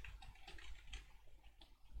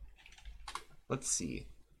 Let's see.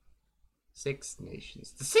 Six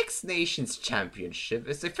Nations. The Six Nations Championship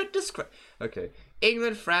is if it describe. Okay,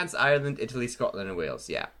 England, France, Ireland, Italy, Scotland, and Wales.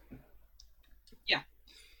 Yeah. Yeah.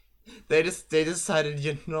 They decided,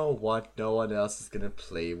 you know what? No one else is gonna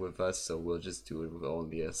play with us, so we'll just do it with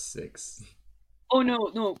only a 6. Oh no.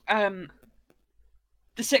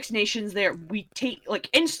 The Six Nations. There, we take like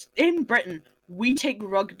in Britain, we take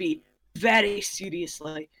rugby very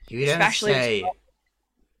seriously. You don't say.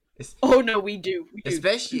 Oh no, we do.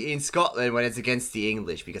 Especially in Scotland when it's against the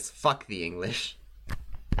English, because fuck the English.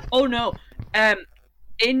 Oh no.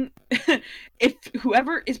 If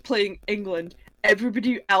whoever is playing England,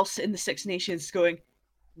 everybody else in the Six Nations is going,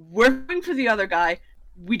 we're going for the other guy.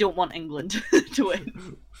 We don't want England to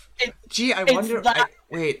win.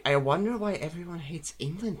 I wonder why everyone hates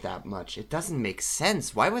England that much. It doesn't make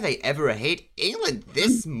sense. Why would they ever hate England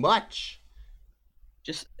this much?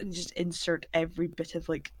 Just insert every bit of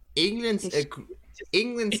like. England's a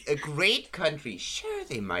great country. Sure,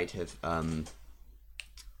 they might have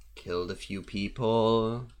killed a few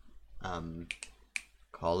people,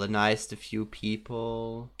 colonized a few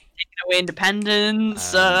people, taken away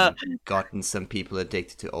independence, gotten some people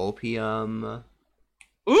addicted to opium.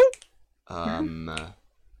 Ooh.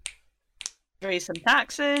 Raise some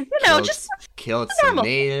taxes. You know, killed some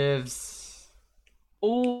natives.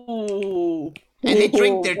 Oh. And they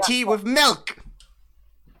drink their tea with milk.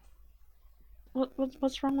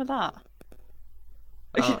 What's wrong with that?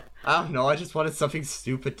 I don't know. I just wanted something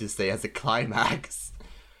stupid to say as a climax.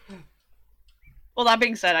 Well, that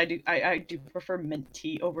being said, I do prefer mint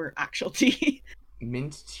tea over actual tea.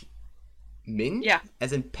 Mint tea? Mint? Yeah.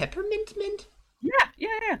 As in peppermint mint?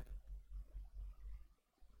 Yeah.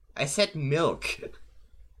 I said milk.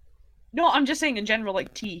 No, I'm just saying in general,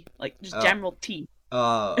 like tea, like just general tea.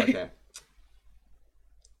 Oh, okay.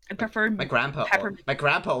 I prefer my grandpa. peppermint. My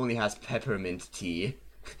grandpa only has peppermint tea,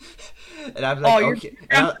 and I'm like, okay.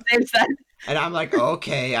 And I'm like,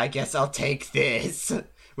 okay, I guess I'll take this.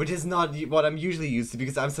 Which is not what I'm usually used to,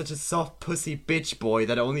 because I'm such a soft pussy bitch boy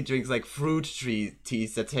that only drinks like fruit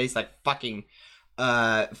teas that taste like fucking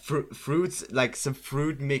fruits, like some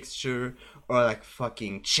fruit mixture, or like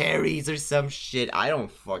fucking cherries or some shit. I don't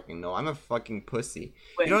fucking know. I'm a fucking pussy.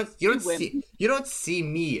 You don't see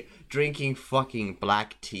me drinking fucking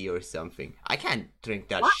black tea or something. I can't drink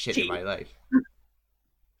that shit in my life.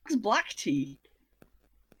 What's black tea?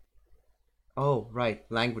 Oh, right,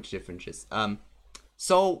 language differences.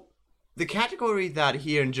 So the category that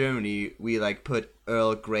here in Germany we like put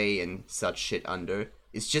Earl Grey and such shit under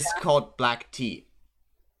is just called black tea.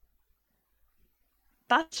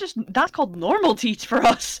 That's called normal tea for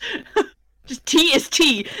us. Just tea is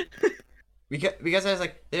tea. because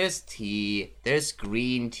there's tea, there's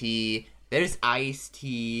green tea, there's iced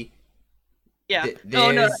tea. Yeah. No.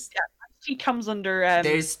 Iced tea comes under.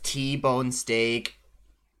 There's T-bone steak.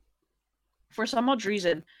 For some odd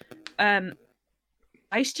reason,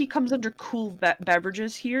 iced tea comes under cool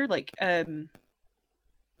beverages here. Like, it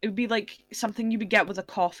would be like something you would get with a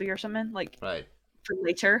coffee or something, like for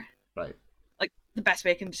later. Right. Like the best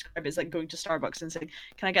way I can describe it is like going to Starbucks and saying,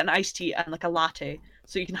 "Can I get an iced tea and like a latte?"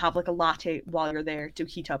 So you can have like a latte while you're there to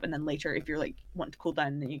heat up, and then later, if you're like wanting to cool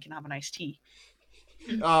down, then you can have an iced tea.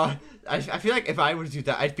 I feel like if I were to do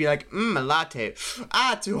that, I'd be like, a latte.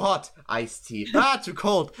 Ah, too hot. Iced tea. Ah, too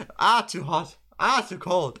cold. Ah, too hot. Ah, too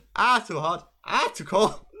cold. Ah, too hot. Ah, too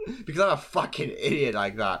cold. Because I'm a fucking idiot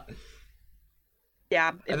like that.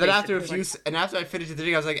 Yeah. And then after after I finished the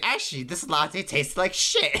drink, I was like, actually, this latte tastes like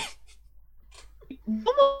shit.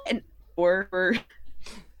 Or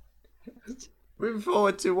moving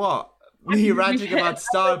forward to what? Me ranting about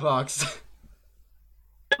Starbucks.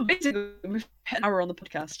 Basically, we've hit an hour on the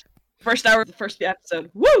podcast. First hour of the first episode.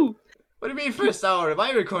 Woo! What do you mean first hour?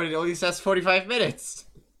 My recording only says 45 minutes.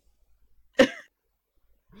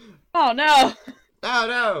 Oh no!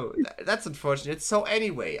 No, that's unfortunate. So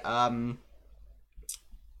anyway, let's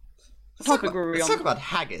talk about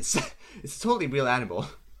haggis. It's a totally real animal.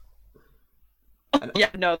 And,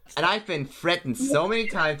 and I've been threatened so many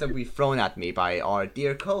times that we've thrown at me by our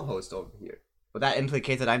dear co-host over here. But that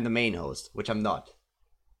implicates that I'm the main host, which I'm not.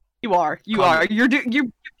 You are. You're doing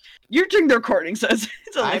the recording, so it's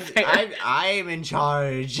only fair. I'm in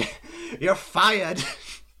charge. You're fired.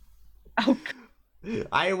 Oh.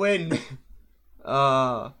 I win.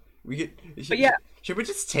 Should we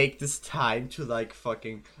just take this time to like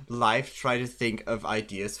fucking live try to think of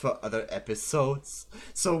ideas for other episodes,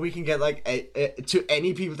 so we can get like to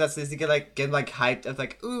any people that's listening get like hyped of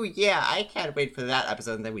like, ooh yeah, I can't wait for that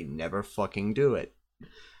episode, and then we never fucking do it.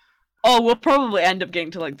 Oh, we'll probably end up getting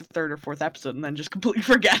to like the third or fourth episode and then just completely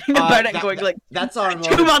forgetting about it and going like that's our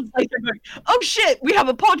 2 months later going, oh shit, we have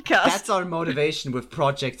a podcast. That's our motivation with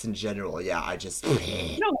projects in general. Yeah, I just how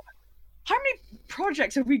many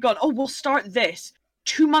projects have we gone, oh, we'll start this.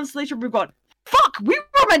 2 months later we've gone, fuck, we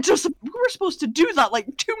were supposed to do that like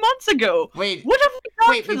 2 months ago. Wait, what have we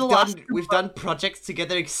done for the last we've done projects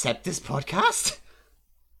together except this podcast?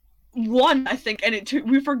 One, I think, and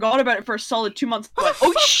we forgot about it for a solid 2 months.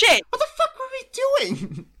 Oh shit! What the fuck were we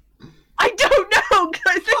doing? I don't know, because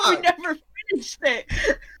I think we never finished it.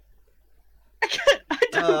 I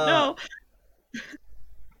don't know.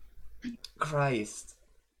 Christ.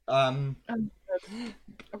 I'm gonna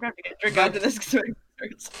have to get a drink out of this.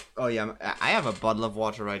 Oh yeah, I have a bottle of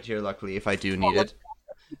water right here, luckily, if I do need it.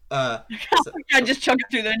 Just chug it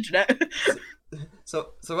through the internet.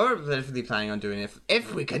 So what we're definitely planning on doing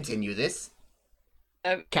if we continue this,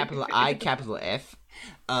 capital I, capital F,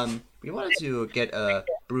 we wanted to get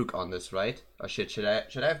Brooke on this, right? Oh shit, should I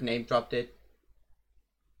have name dropped it?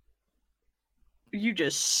 You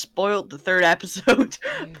just spoiled the third episode.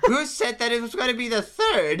 Who said that it was going to be the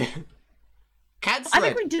third? Cancel it. I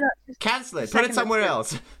think we did that. Cancel it. Put it somewhere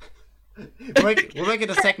else. We'll make it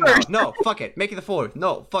a second now. No, fuck it. Make it the fourth.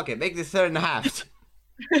 No, fuck it. Make it the third and a half.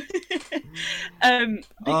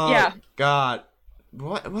 Yeah. God.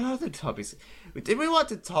 What other topics? Did we want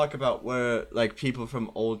to talk about where like people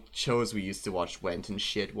from old shows we used to watch went and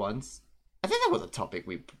shit once? I think that was a topic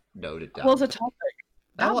we noted down. That was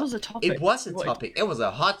a topic. It was a topic. It was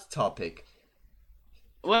a hot topic.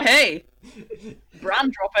 Well, hey,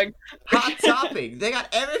 brand dropping. Hot topic. They got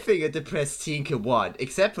everything a depressed teen could want,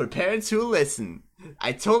 except for parents who listen.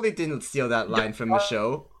 I totally didn't steal that line from the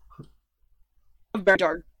show. Very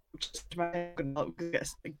dark.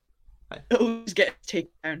 Always get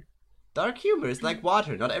taken down. Dark humor is like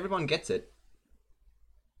water. Not everyone gets it.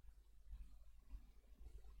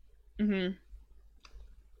 Mm-hmm.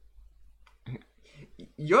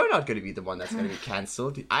 You're not going to be the one that's going to be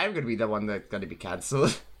cancelled. I'm going to be the one that's going to be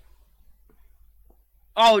cancelled.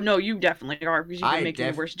 Oh, no, you definitely are, because you've been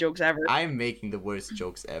making the worst jokes ever. I'm making the worst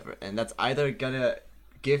jokes ever, and that's either going to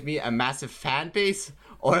give me a massive fan base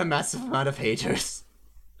or a massive amount of haters.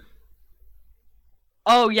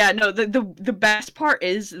 Oh, yeah, no, the best part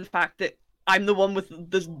is the fact that I'm the one with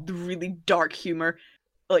the really dark humor,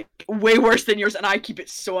 like, way worse than yours, and I keep it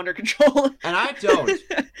so under control. And I don't.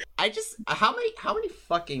 I just, how many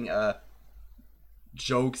fucking,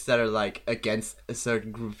 jokes that are, like, against a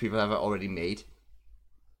certain group of people have I already made?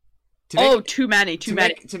 Too many.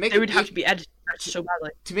 They would have to be edited so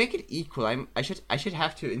badly. To make it equal, I should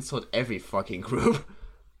have to insult every fucking group.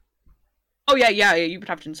 Oh, yeah, you would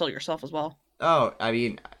have to insult yourself as well. Oh, I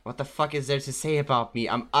mean, what the fuck is there to say about me?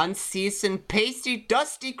 I'm unseasoned, pasty,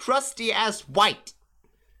 dusty, crusty as white.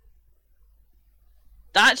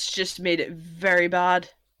 That's just made it very bad.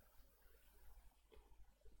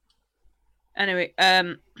 Anyway,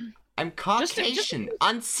 I'm Caucasian,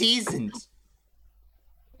 unseasoned.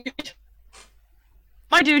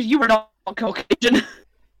 My dude, you were not Caucasian.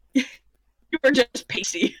 You were just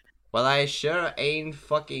pasty. Well, I sure ain't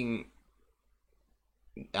fucking...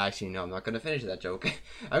 Actually, no, I'm not gonna finish that joke.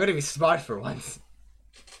 I'm gonna be smart for once.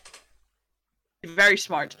 Very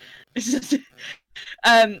smart.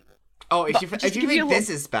 Oh, if you think this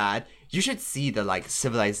is bad, you should see the, like,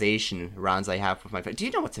 civilization rounds I have with my friends. Do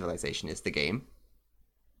you know what Civilization is, the game?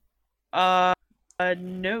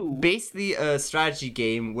 No. Basically a strategy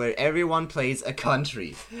game where everyone plays a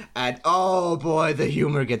country. And, oh boy, the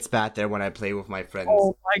humor gets bad there when I play with my friends.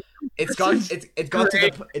 Oh my God. It got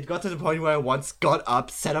to the point where I once got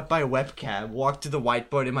up, set up my webcam, walked to the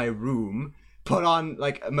whiteboard in my room, put on,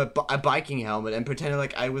 like, a biking helmet, and pretended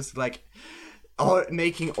like I was, like...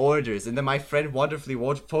 making orders, and then my friend wonderfully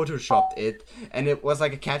photoshopped it, and it was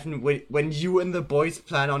like a caption, when you and the boys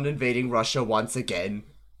plan on invading Russia once again.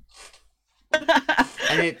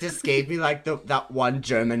 And it just gave me like that one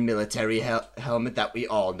German military helmet that we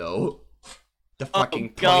all know, the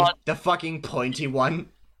fucking pointy one.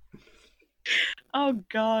 Oh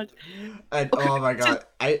God. And oh my God,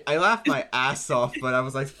 I laughed my ass off, but I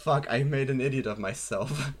was like, fuck, I made an idiot of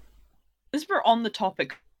myself. As we're on the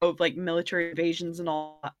topic of like military invasions and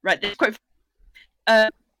all that, right? It's quite.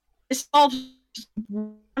 It's all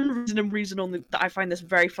one reason only that I find this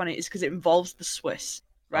very funny is because it involves the Swiss,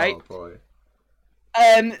 right? Oh boy.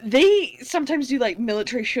 They sometimes do like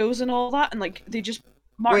military shows and all that, and like they just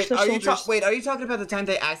march their soldiers. Are you talking about the time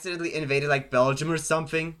they accidentally invaded like Belgium or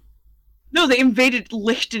something? No, they invaded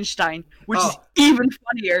Liechtenstein, which is even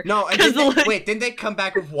funnier. No, didn't they come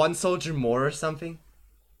back with one soldier more or something?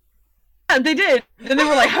 Yeah, they did, and they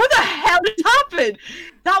were like, "How the hell did this happen?"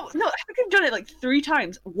 I think they've done it like 3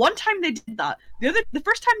 times. One time they did that. The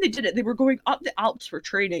first time they did it, they were going up the Alps for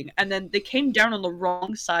training, and then they came down on the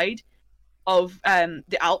wrong side of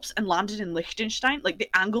the Alps and landed in Liechtenstein. Like they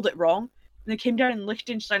angled it wrong, and they came down in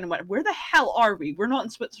Liechtenstein and went, "Where the hell are we? We're not in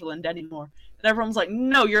Switzerland anymore." And everyone's like,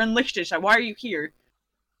 "No, you're in Liechtenstein. Why are you here?"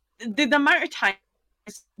 The amount of time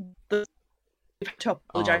to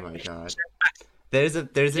apologize. Oh my God. There's a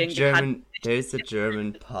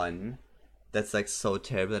German pun that's like so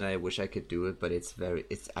terrible and I wish I could do it, but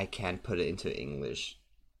I can't put it into English.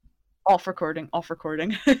 Off recording. I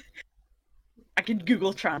can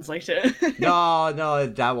Google Translate it. No,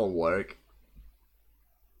 that won't work.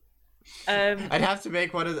 I'd have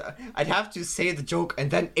to say the joke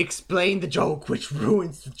and then explain the joke, which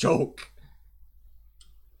ruins the joke.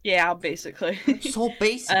 Yeah, basically. So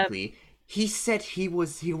basically, he said he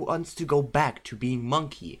wants to go back to being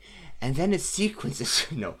monkey, and then a sequence is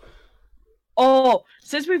no. Oh,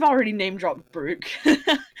 since we've already name dropped Brooke,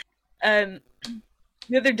 the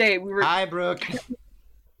other day we were. Hi, Brooke.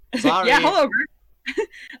 Sorry. Yeah, hello, Brooke.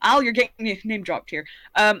 Al, you're getting name dropped here.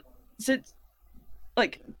 Since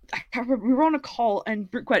like I can't remember, we were on a call and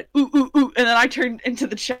Brooke went ooh ooh ooh, and then I turned into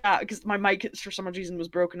the chat because my mic for some reason was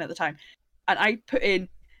broken at the time, and I put in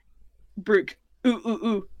Brooke ooh ooh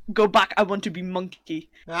ooh. Go back, I want to be monkey.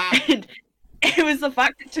 And it was the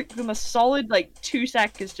fact it took them a solid like 2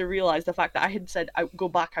 seconds to realize the fact that I had said go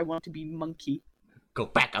back, I want to be monkey. Go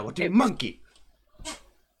back, I want to be monkey.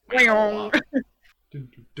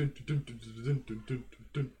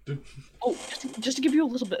 Oh, just to give you a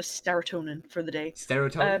little bit of serotonin for the day.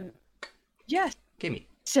 Serotonin? Yes. Gimme.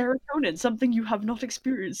 Serotonin, something you have not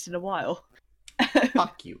experienced in a while.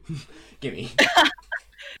 Fuck you. Gimme.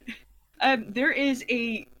 There is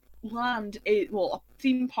a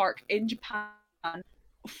theme park in Japan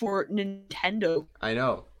for Nintendo. I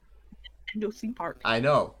know. Nintendo theme park. I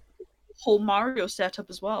know. Whole Mario setup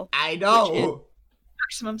as well. I know. Which is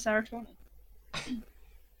maximum serotonin.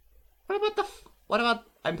 What about?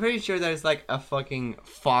 I'm pretty sure there's like a fucking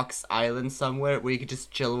fox island somewhere where you could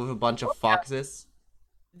just chill with a bunch of foxes.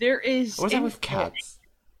 There is. Or was that with cats?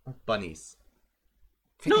 Or bunnies?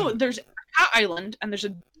 No, there's a cat island and there's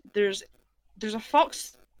a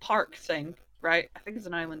fox park thing, right? I think it's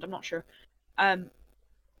an island. I'm not sure.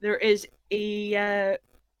 There is there's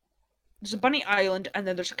a bunny island and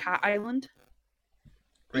then there's a cat island.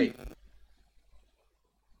 Great.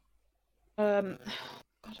 God,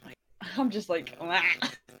 I'm just like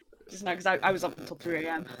just now because I was up until 3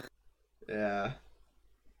 a.m. Yeah.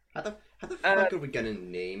 How the fuck are we gonna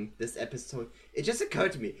name this episode? It just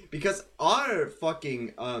occurred to me because our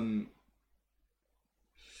fucking our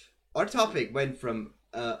topic went from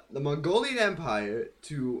the Mongolian Empire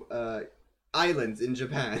to islands in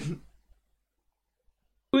Japan.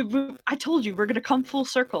 I told you we're gonna come full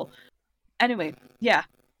circle. Anyway, yeah.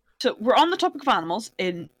 So we're on the topic of animals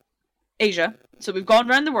in Asia. So we've gone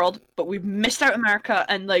around the world, but we've missed out America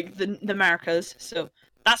and like the Americas. So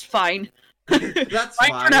that's fine. That's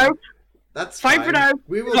fine for now. That's fine for now.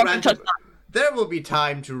 We will rant. There will be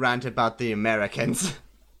time to rant about the Americans.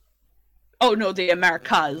 Oh no, the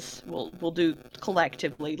Americas. We'll do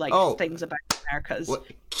collectively like things about Americas. What?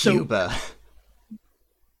 Cuba. So,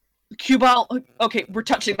 Cuba. Okay, we're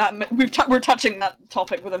touching that. We're touching that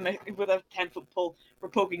topic with a 10-foot pole. We're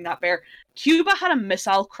poking that bear. Cuba had a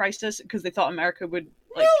missile crisis because they thought America would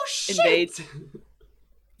like invade.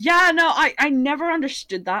 Yeah, no, I never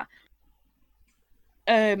understood that.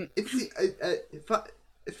 It's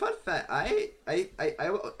fun fact. I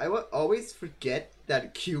will always forget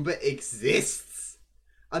that Cuba exists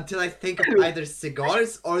until I think of either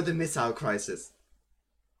cigars or the missile crisis.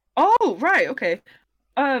 Oh right, okay.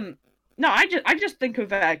 No, I just think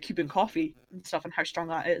of Cuban coffee and stuff and how strong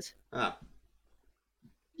that is. Ah.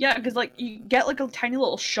 Yeah, because like you get like a tiny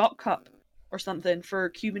little shot cup or something for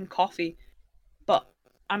Cuban coffee, but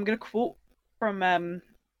I'm gonna quote from a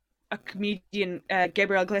comedian,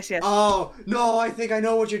 Gabriel Iglesias. Oh no, I think I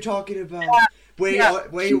know what you're talking about. Yeah.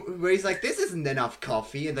 Where he's like, this isn't enough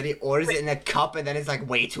coffee, and then he orders it in a cup, and then it's like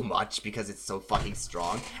way too much because it's so fucking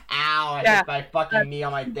strong. Ow! I hit my fucking knee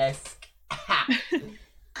on my desk.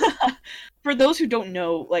 For those who don't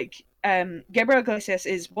know, like, Gabriel Iglesias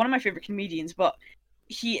is one of my favorite comedians, but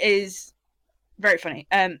he is very funny.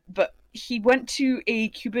 But he went to a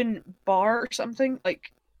Cuban bar or something,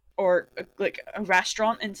 or a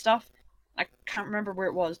restaurant and stuff. I can't remember where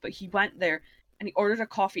it was, but he went there and he ordered a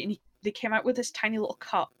coffee, and they came out with this tiny little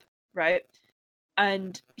cup, right?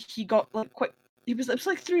 And he got it was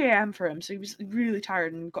like 3 a.m. for him, so he was really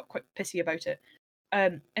tired and got quite pissy about it.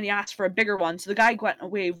 And he asked for a bigger one, so the guy went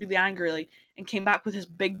away really angrily and came back with his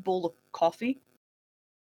big bowl of coffee.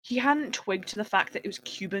 He hadn't twigged to the fact that it was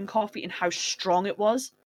Cuban coffee and how strong it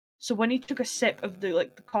was. So when he took a sip of the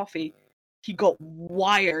coffee, he got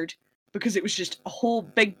wired because it was just a whole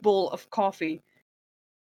big bowl of coffee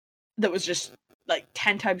that was just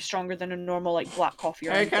 10 times stronger than a normal black coffee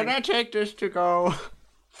or anything. Hey, can I take this to go?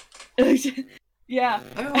 Yeah.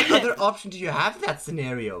 I mean, what other option do you have in that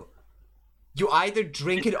scenario? You either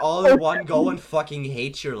drink it all in one go and fucking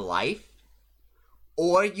hate your life,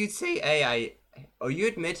 or you'd say, or you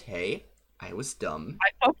admit, hey, I was dumb.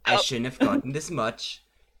 I shouldn't have gotten this much.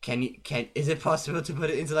 Is it possible to put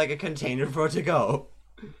it into a container for it to go?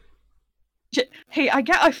 Hey,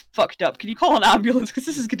 I fucked up. Can you call an ambulance? Because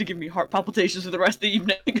this is going to give me heart palpitations for the rest of the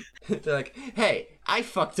evening. They're like, hey, I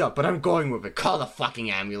fucked up, but I'm going with it. Call the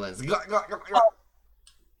fucking ambulance.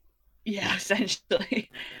 Yeah, essentially.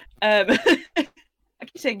 I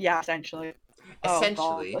keep saying yeah, essentially.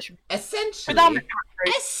 Essentially. Put that on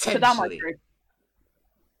my grave.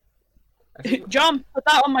 John, put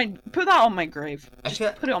that on my grave. Put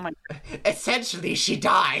it on my grave. Essentially, she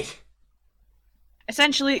died.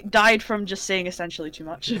 Essentially, died from just saying essentially too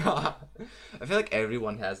much. I feel like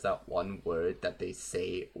everyone has that one word that they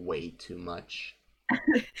say way too much.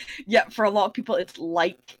 Yeah, for a lot of people, it's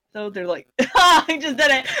though. They're like, I just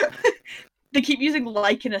did it! They keep using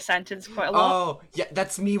in a sentence quite a lot. Oh, yeah,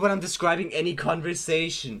 that's me when I'm describing any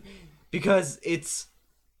conversation. Because it's...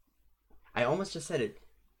 I almost just said it.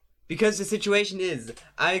 Because the situation is,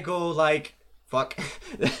 I go fuck?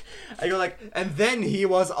 I go like, and then he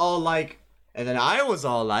was all like, and then I was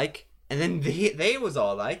all like, and then they was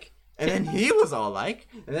all like, and then he was all like,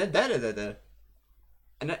 and then da.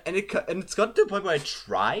 And it's got to the point where I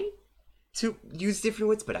try to use different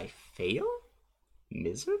words, but I fail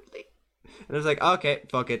miserably. And I was like, okay,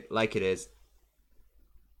 fuck it, like it is.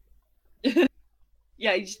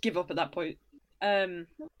 Yeah, you just give up at that point. What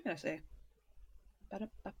can I say? I'm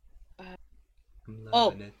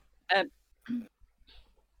loving it.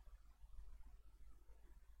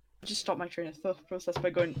 Just stop my train of thought process by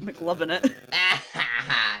going McLovin' it.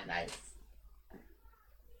 Nice.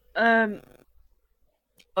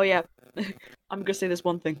 Oh yeah, I'm gonna say this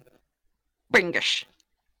one thing. Bingish.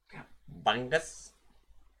 Bungus.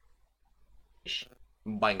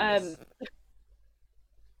 Bungus.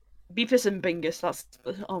 Beefus and Bingus, that's,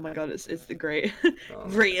 oh my god, it's the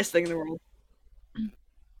greatest thing in the world.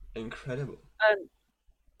 Incredible.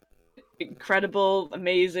 Incredible,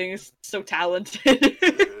 amazing, so talented.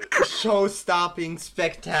 Show-stopping,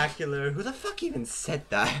 spectacular. Who the fuck even said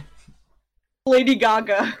that? Lady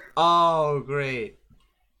Gaga. Oh, great.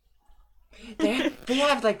 They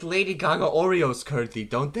have like Lady Gaga Oreos currently,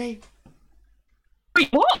 don't they? Wait,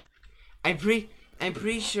 what? I'm pretty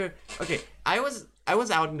sure. Okay, I was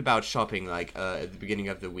out and about shopping like at the beginning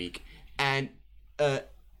of the week, and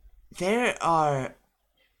there are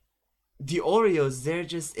the Oreos. They're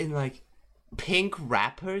just in like pink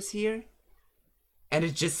wrappers here, and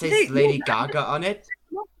it just says Lady Gaga on it.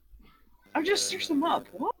 I just searched them up.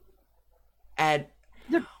 What? And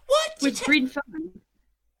what? With green film.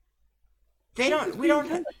 They don't. We don't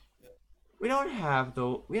have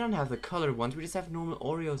the colored ones. We just have normal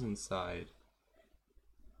Oreos inside.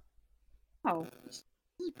 Oh, this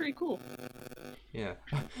is pretty cool. Yeah.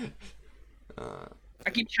 I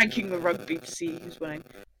keep checking the rugby to see who's winning.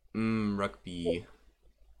 Rugby.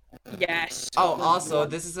 Yes. Oh, also,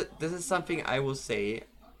 this is something I will say,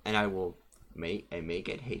 and I may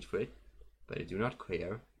get hate for it, but I do not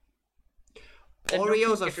care.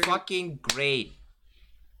 Oreos are fucking great.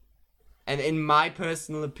 And in my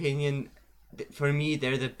personal opinion, for me,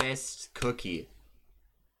 they're the best cookie.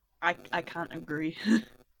 I can't agree.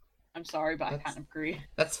 I'm sorry, but I can't agree.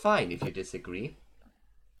 That's fine if you disagree.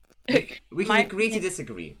 We can agree to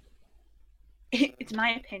disagree. It's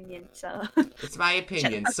my opinion, so... It's my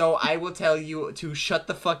opinion, so I will tell you to shut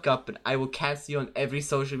the fuck up, and I will cast you on every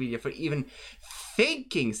social media for even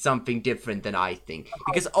thinking something different than I think.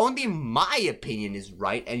 Because only my opinion is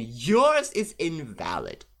right, and yours is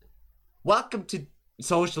invalid. Welcome to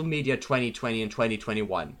social media 2020 and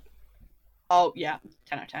 2021. Oh, yeah.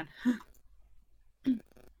 10 out of 10.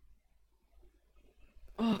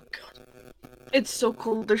 Oh, God. It's so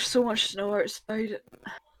cold. There's so much snow outside.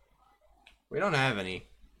 We don't have any.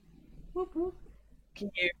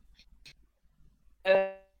 Can you...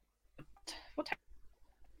 what time?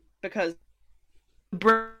 Because...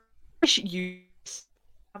 British use...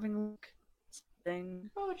 having a look...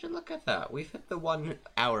 thing. Oh, would you look at that? We've hit the 1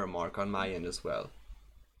 hour mark on my end as well.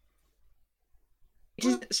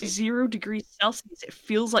 It is 0 degrees Celsius. It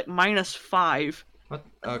feels like -5. What?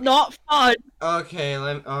 Okay. Not fun. Okay,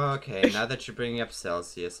 okay. Now that you're bringing up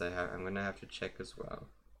Celsius, I'm gonna have to check as well.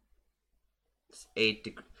 It's 8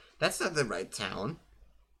 degrees. That's not the right town.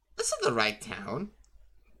 That's not the right town.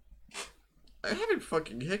 I'm having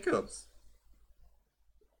fucking hiccups.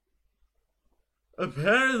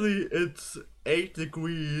 Apparently, it's 8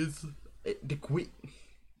 degrees.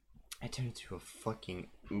 I turned into a fucking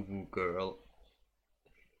uwu girl.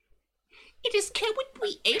 It is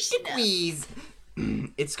currently 8 degrees.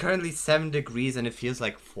 It's currently 7 degrees and it feels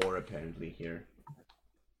like 4 apparently here.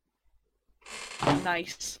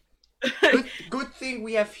 Nice. Good thing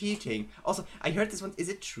we have heating. Also, I heard this one. Is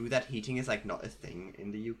it true that heating is like not a thing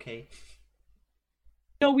in the UK?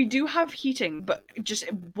 No, we do have heating, but just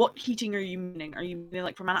what heating are you meaning? Are you meaning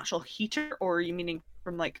like from an actual heater, or are you meaning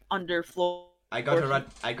from like underfloor? I got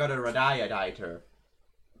a radiator.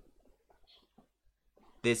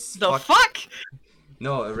 This the fuck?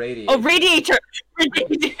 No, a radiator. Oh, radiator.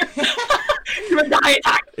 Radiator.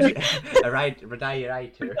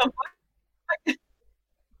 Radiator.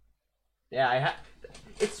 Yeah,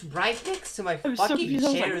 it's right next to my fucking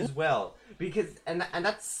chair as well. Because and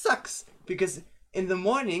that sucks because in the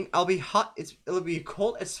morning I'll be hot. It'll be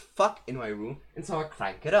cold as fuck in my room, and so I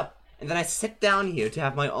crank it up, and then I sit down here to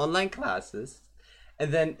have my online classes,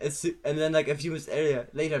 and then like a few minutes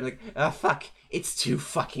later I'm like, ah fuck, it's too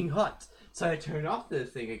fucking hot. So I turn off the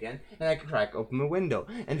thing again, and I crack open the window,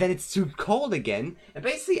 and then it's too cold again, and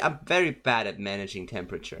basically I'm very bad at managing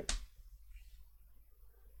temperature.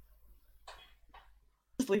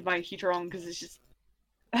 Just leave my heater on because it's just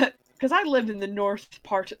because I lived in the north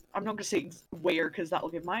part. I'm not going to say where, because that'll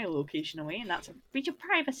give my location away, and that's a breach of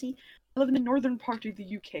privacy. I live in the northern part of the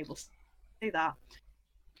UK. We'll say that,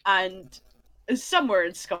 and somewhere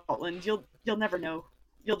in Scotland, you'll never know.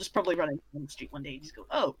 You'll just probably run into on the street one day and just go,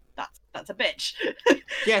 "Oh, that's a bitch."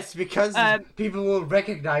 Yes, because people will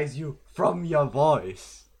recognize you from your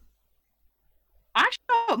voice.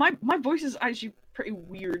 Actually, my voice is actually pretty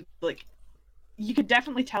weird. Like, you could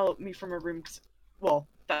definitely tell me from a room. Well,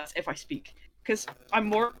 that's if I speak, because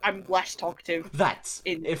I'm less talkative. That's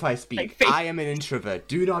if I speak. Like, I am an introvert.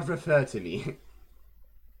 Do not refer to me.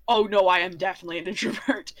 Oh no, I am definitely an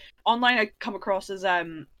introvert. Online, I come across as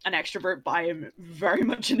an extrovert, but I am very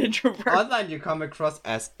much an introvert. Online, you come across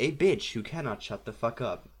as a bitch who cannot shut the fuck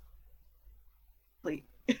up.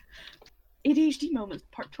 ADHD moments,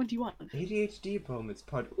 part 21. ADHD moments,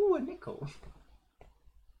 part. Ooh, a nickel.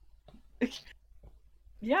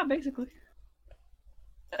 Yeah, basically.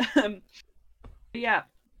 Yeah.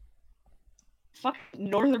 Fucking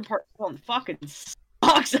northern part of fucking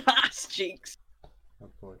sucks ass cheeks. Oh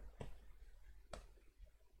boy.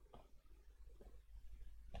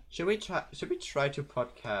 Should we try to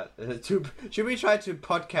podcast? Should we try to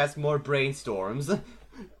podcast more brainstorms?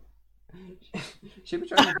 Should we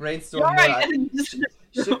try to brainstorm more?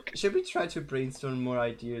 Should we try to brainstorm more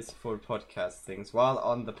ideas for podcast things while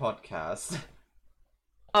on the podcast?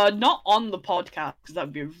 Not on the podcast, because that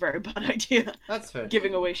would be a very bad idea. That's fair.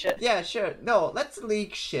 Giving away shit. Yeah, sure. No, let's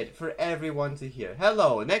leak shit for everyone to hear.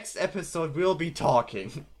 Hello, next episode we'll be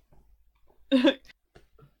talking.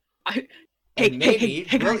 Maybe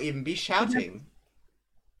we'll even be shouting.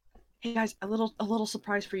 Hey guys, a little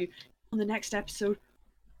surprise for you. On the next episode,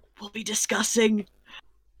 we'll be discussing.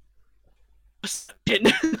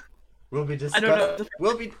 We'll be discussing. I don't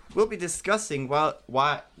know. We'll be discussing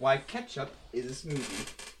why ketchup is a smoothie.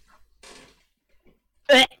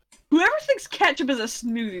 Whoever thinks ketchup is a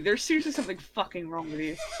smoothie, there's seriously something fucking wrong with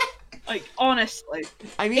you. Like, honestly.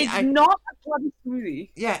 I mean, it's not a bloody smoothie.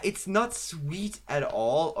 Yeah, it's not sweet at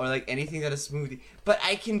all, or like anything that a smoothie. But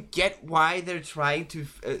I can get why they're trying to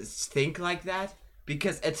think like that,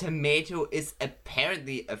 because a tomato is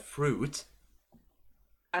apparently a fruit.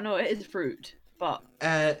 I know it is fruit, but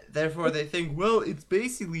therefore they think, well, it's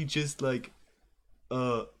basically just like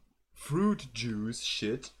fruit juice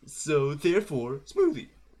shit, so therefore smoothie.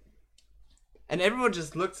 And everyone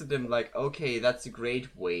just looks at them like, okay, that's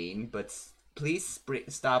great, Wayne, but please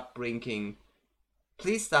stop drinking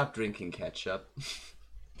ketchup.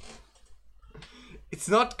 It's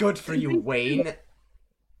not good for you, Wayne.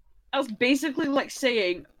 I was basically like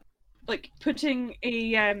saying, like putting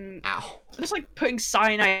a Ow. just like putting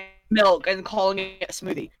cyanide in milk and calling it a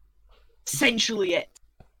smoothie. Essentially it.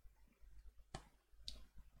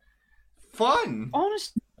 Fun.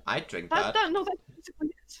 Honestly, I'd drink that. No, that's basically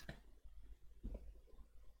it.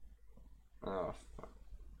 Oh, fuck.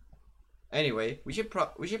 Anyway, we should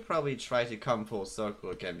probably try to come full circle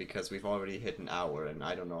again, because we've already hit an hour, and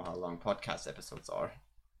I don't know how long podcast episodes are.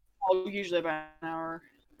 Oh, usually about an hour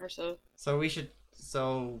or so.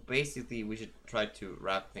 So basically, we should try to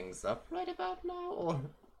wrap things up right about now, or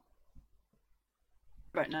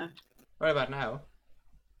right now. Right about now.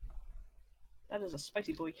 That is a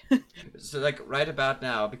spicy boy. So like right about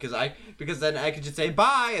now, because then I could just say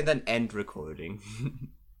bye and then end recording.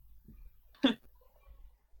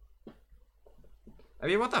 I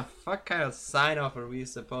mean, what the fuck kind of sign off are we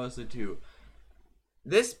supposed to do?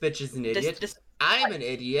 This bitch is an idiot. I'm an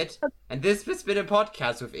idiot, and this has been a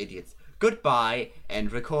podcast with idiots. Goodbye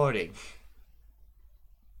and recording.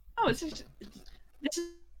 Oh, this is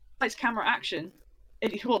lights, camera, action.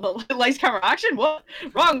 Well, lights, camera, action. What?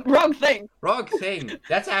 Wrong thing. Wrong thing.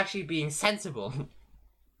 That's actually being sensible.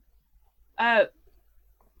 This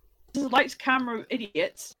is lights, camera,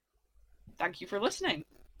 idiots. Thank you for listening.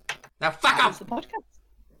 Now fuck off. The podcast.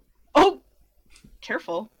 Oh,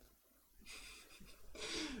 careful.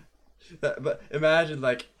 But imagine,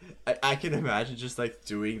 like, I can imagine just like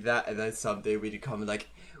doing that, and then someday we'd come like,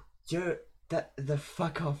 the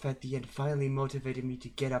fuck off at the end finally motivated me to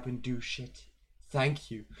get up and do shit. Thank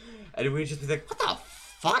you. And we'd just be like, what the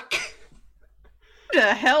fuck? What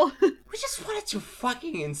the hell? We just wanted to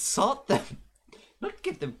fucking insult them, not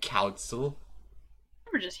give them counsel.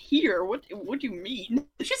 We're just here. What do you mean?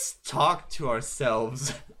 Just talk to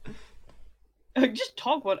ourselves. Just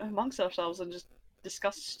talk amongst ourselves and just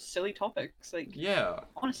discuss silly topics. Like, yeah.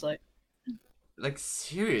 Honestly. Like,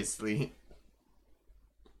 seriously.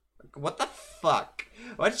 Like, what the fuck?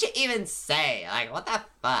 What did you even say? Like, what the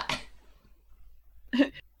fuck?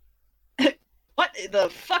 What the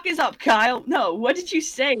fuck is up, Kyle? No, what did you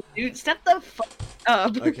say, dude? Step the fuck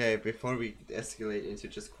up. Okay, before we escalate into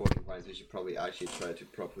just quoting points. We should probably actually try to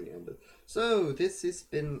properly end it. So, this has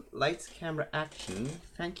been Lights, Camera, Action.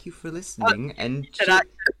 Thank you for listening. And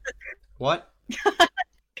what?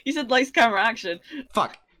 You said lights, camera, action.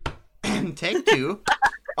 Fuck. Take 2.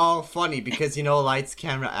 All funny because lights,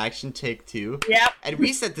 camera, action, take 2. Yep. And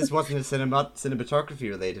we said this wasn't a cinematography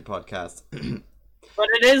related podcast. But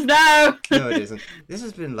it is now. No, it isn't. This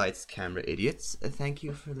has been Lights, Camera, Idiots. Thank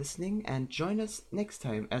you for listening, and join us next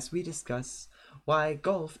time as we discuss why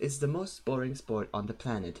golf is the most boring sport on the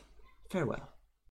planet. Farewell.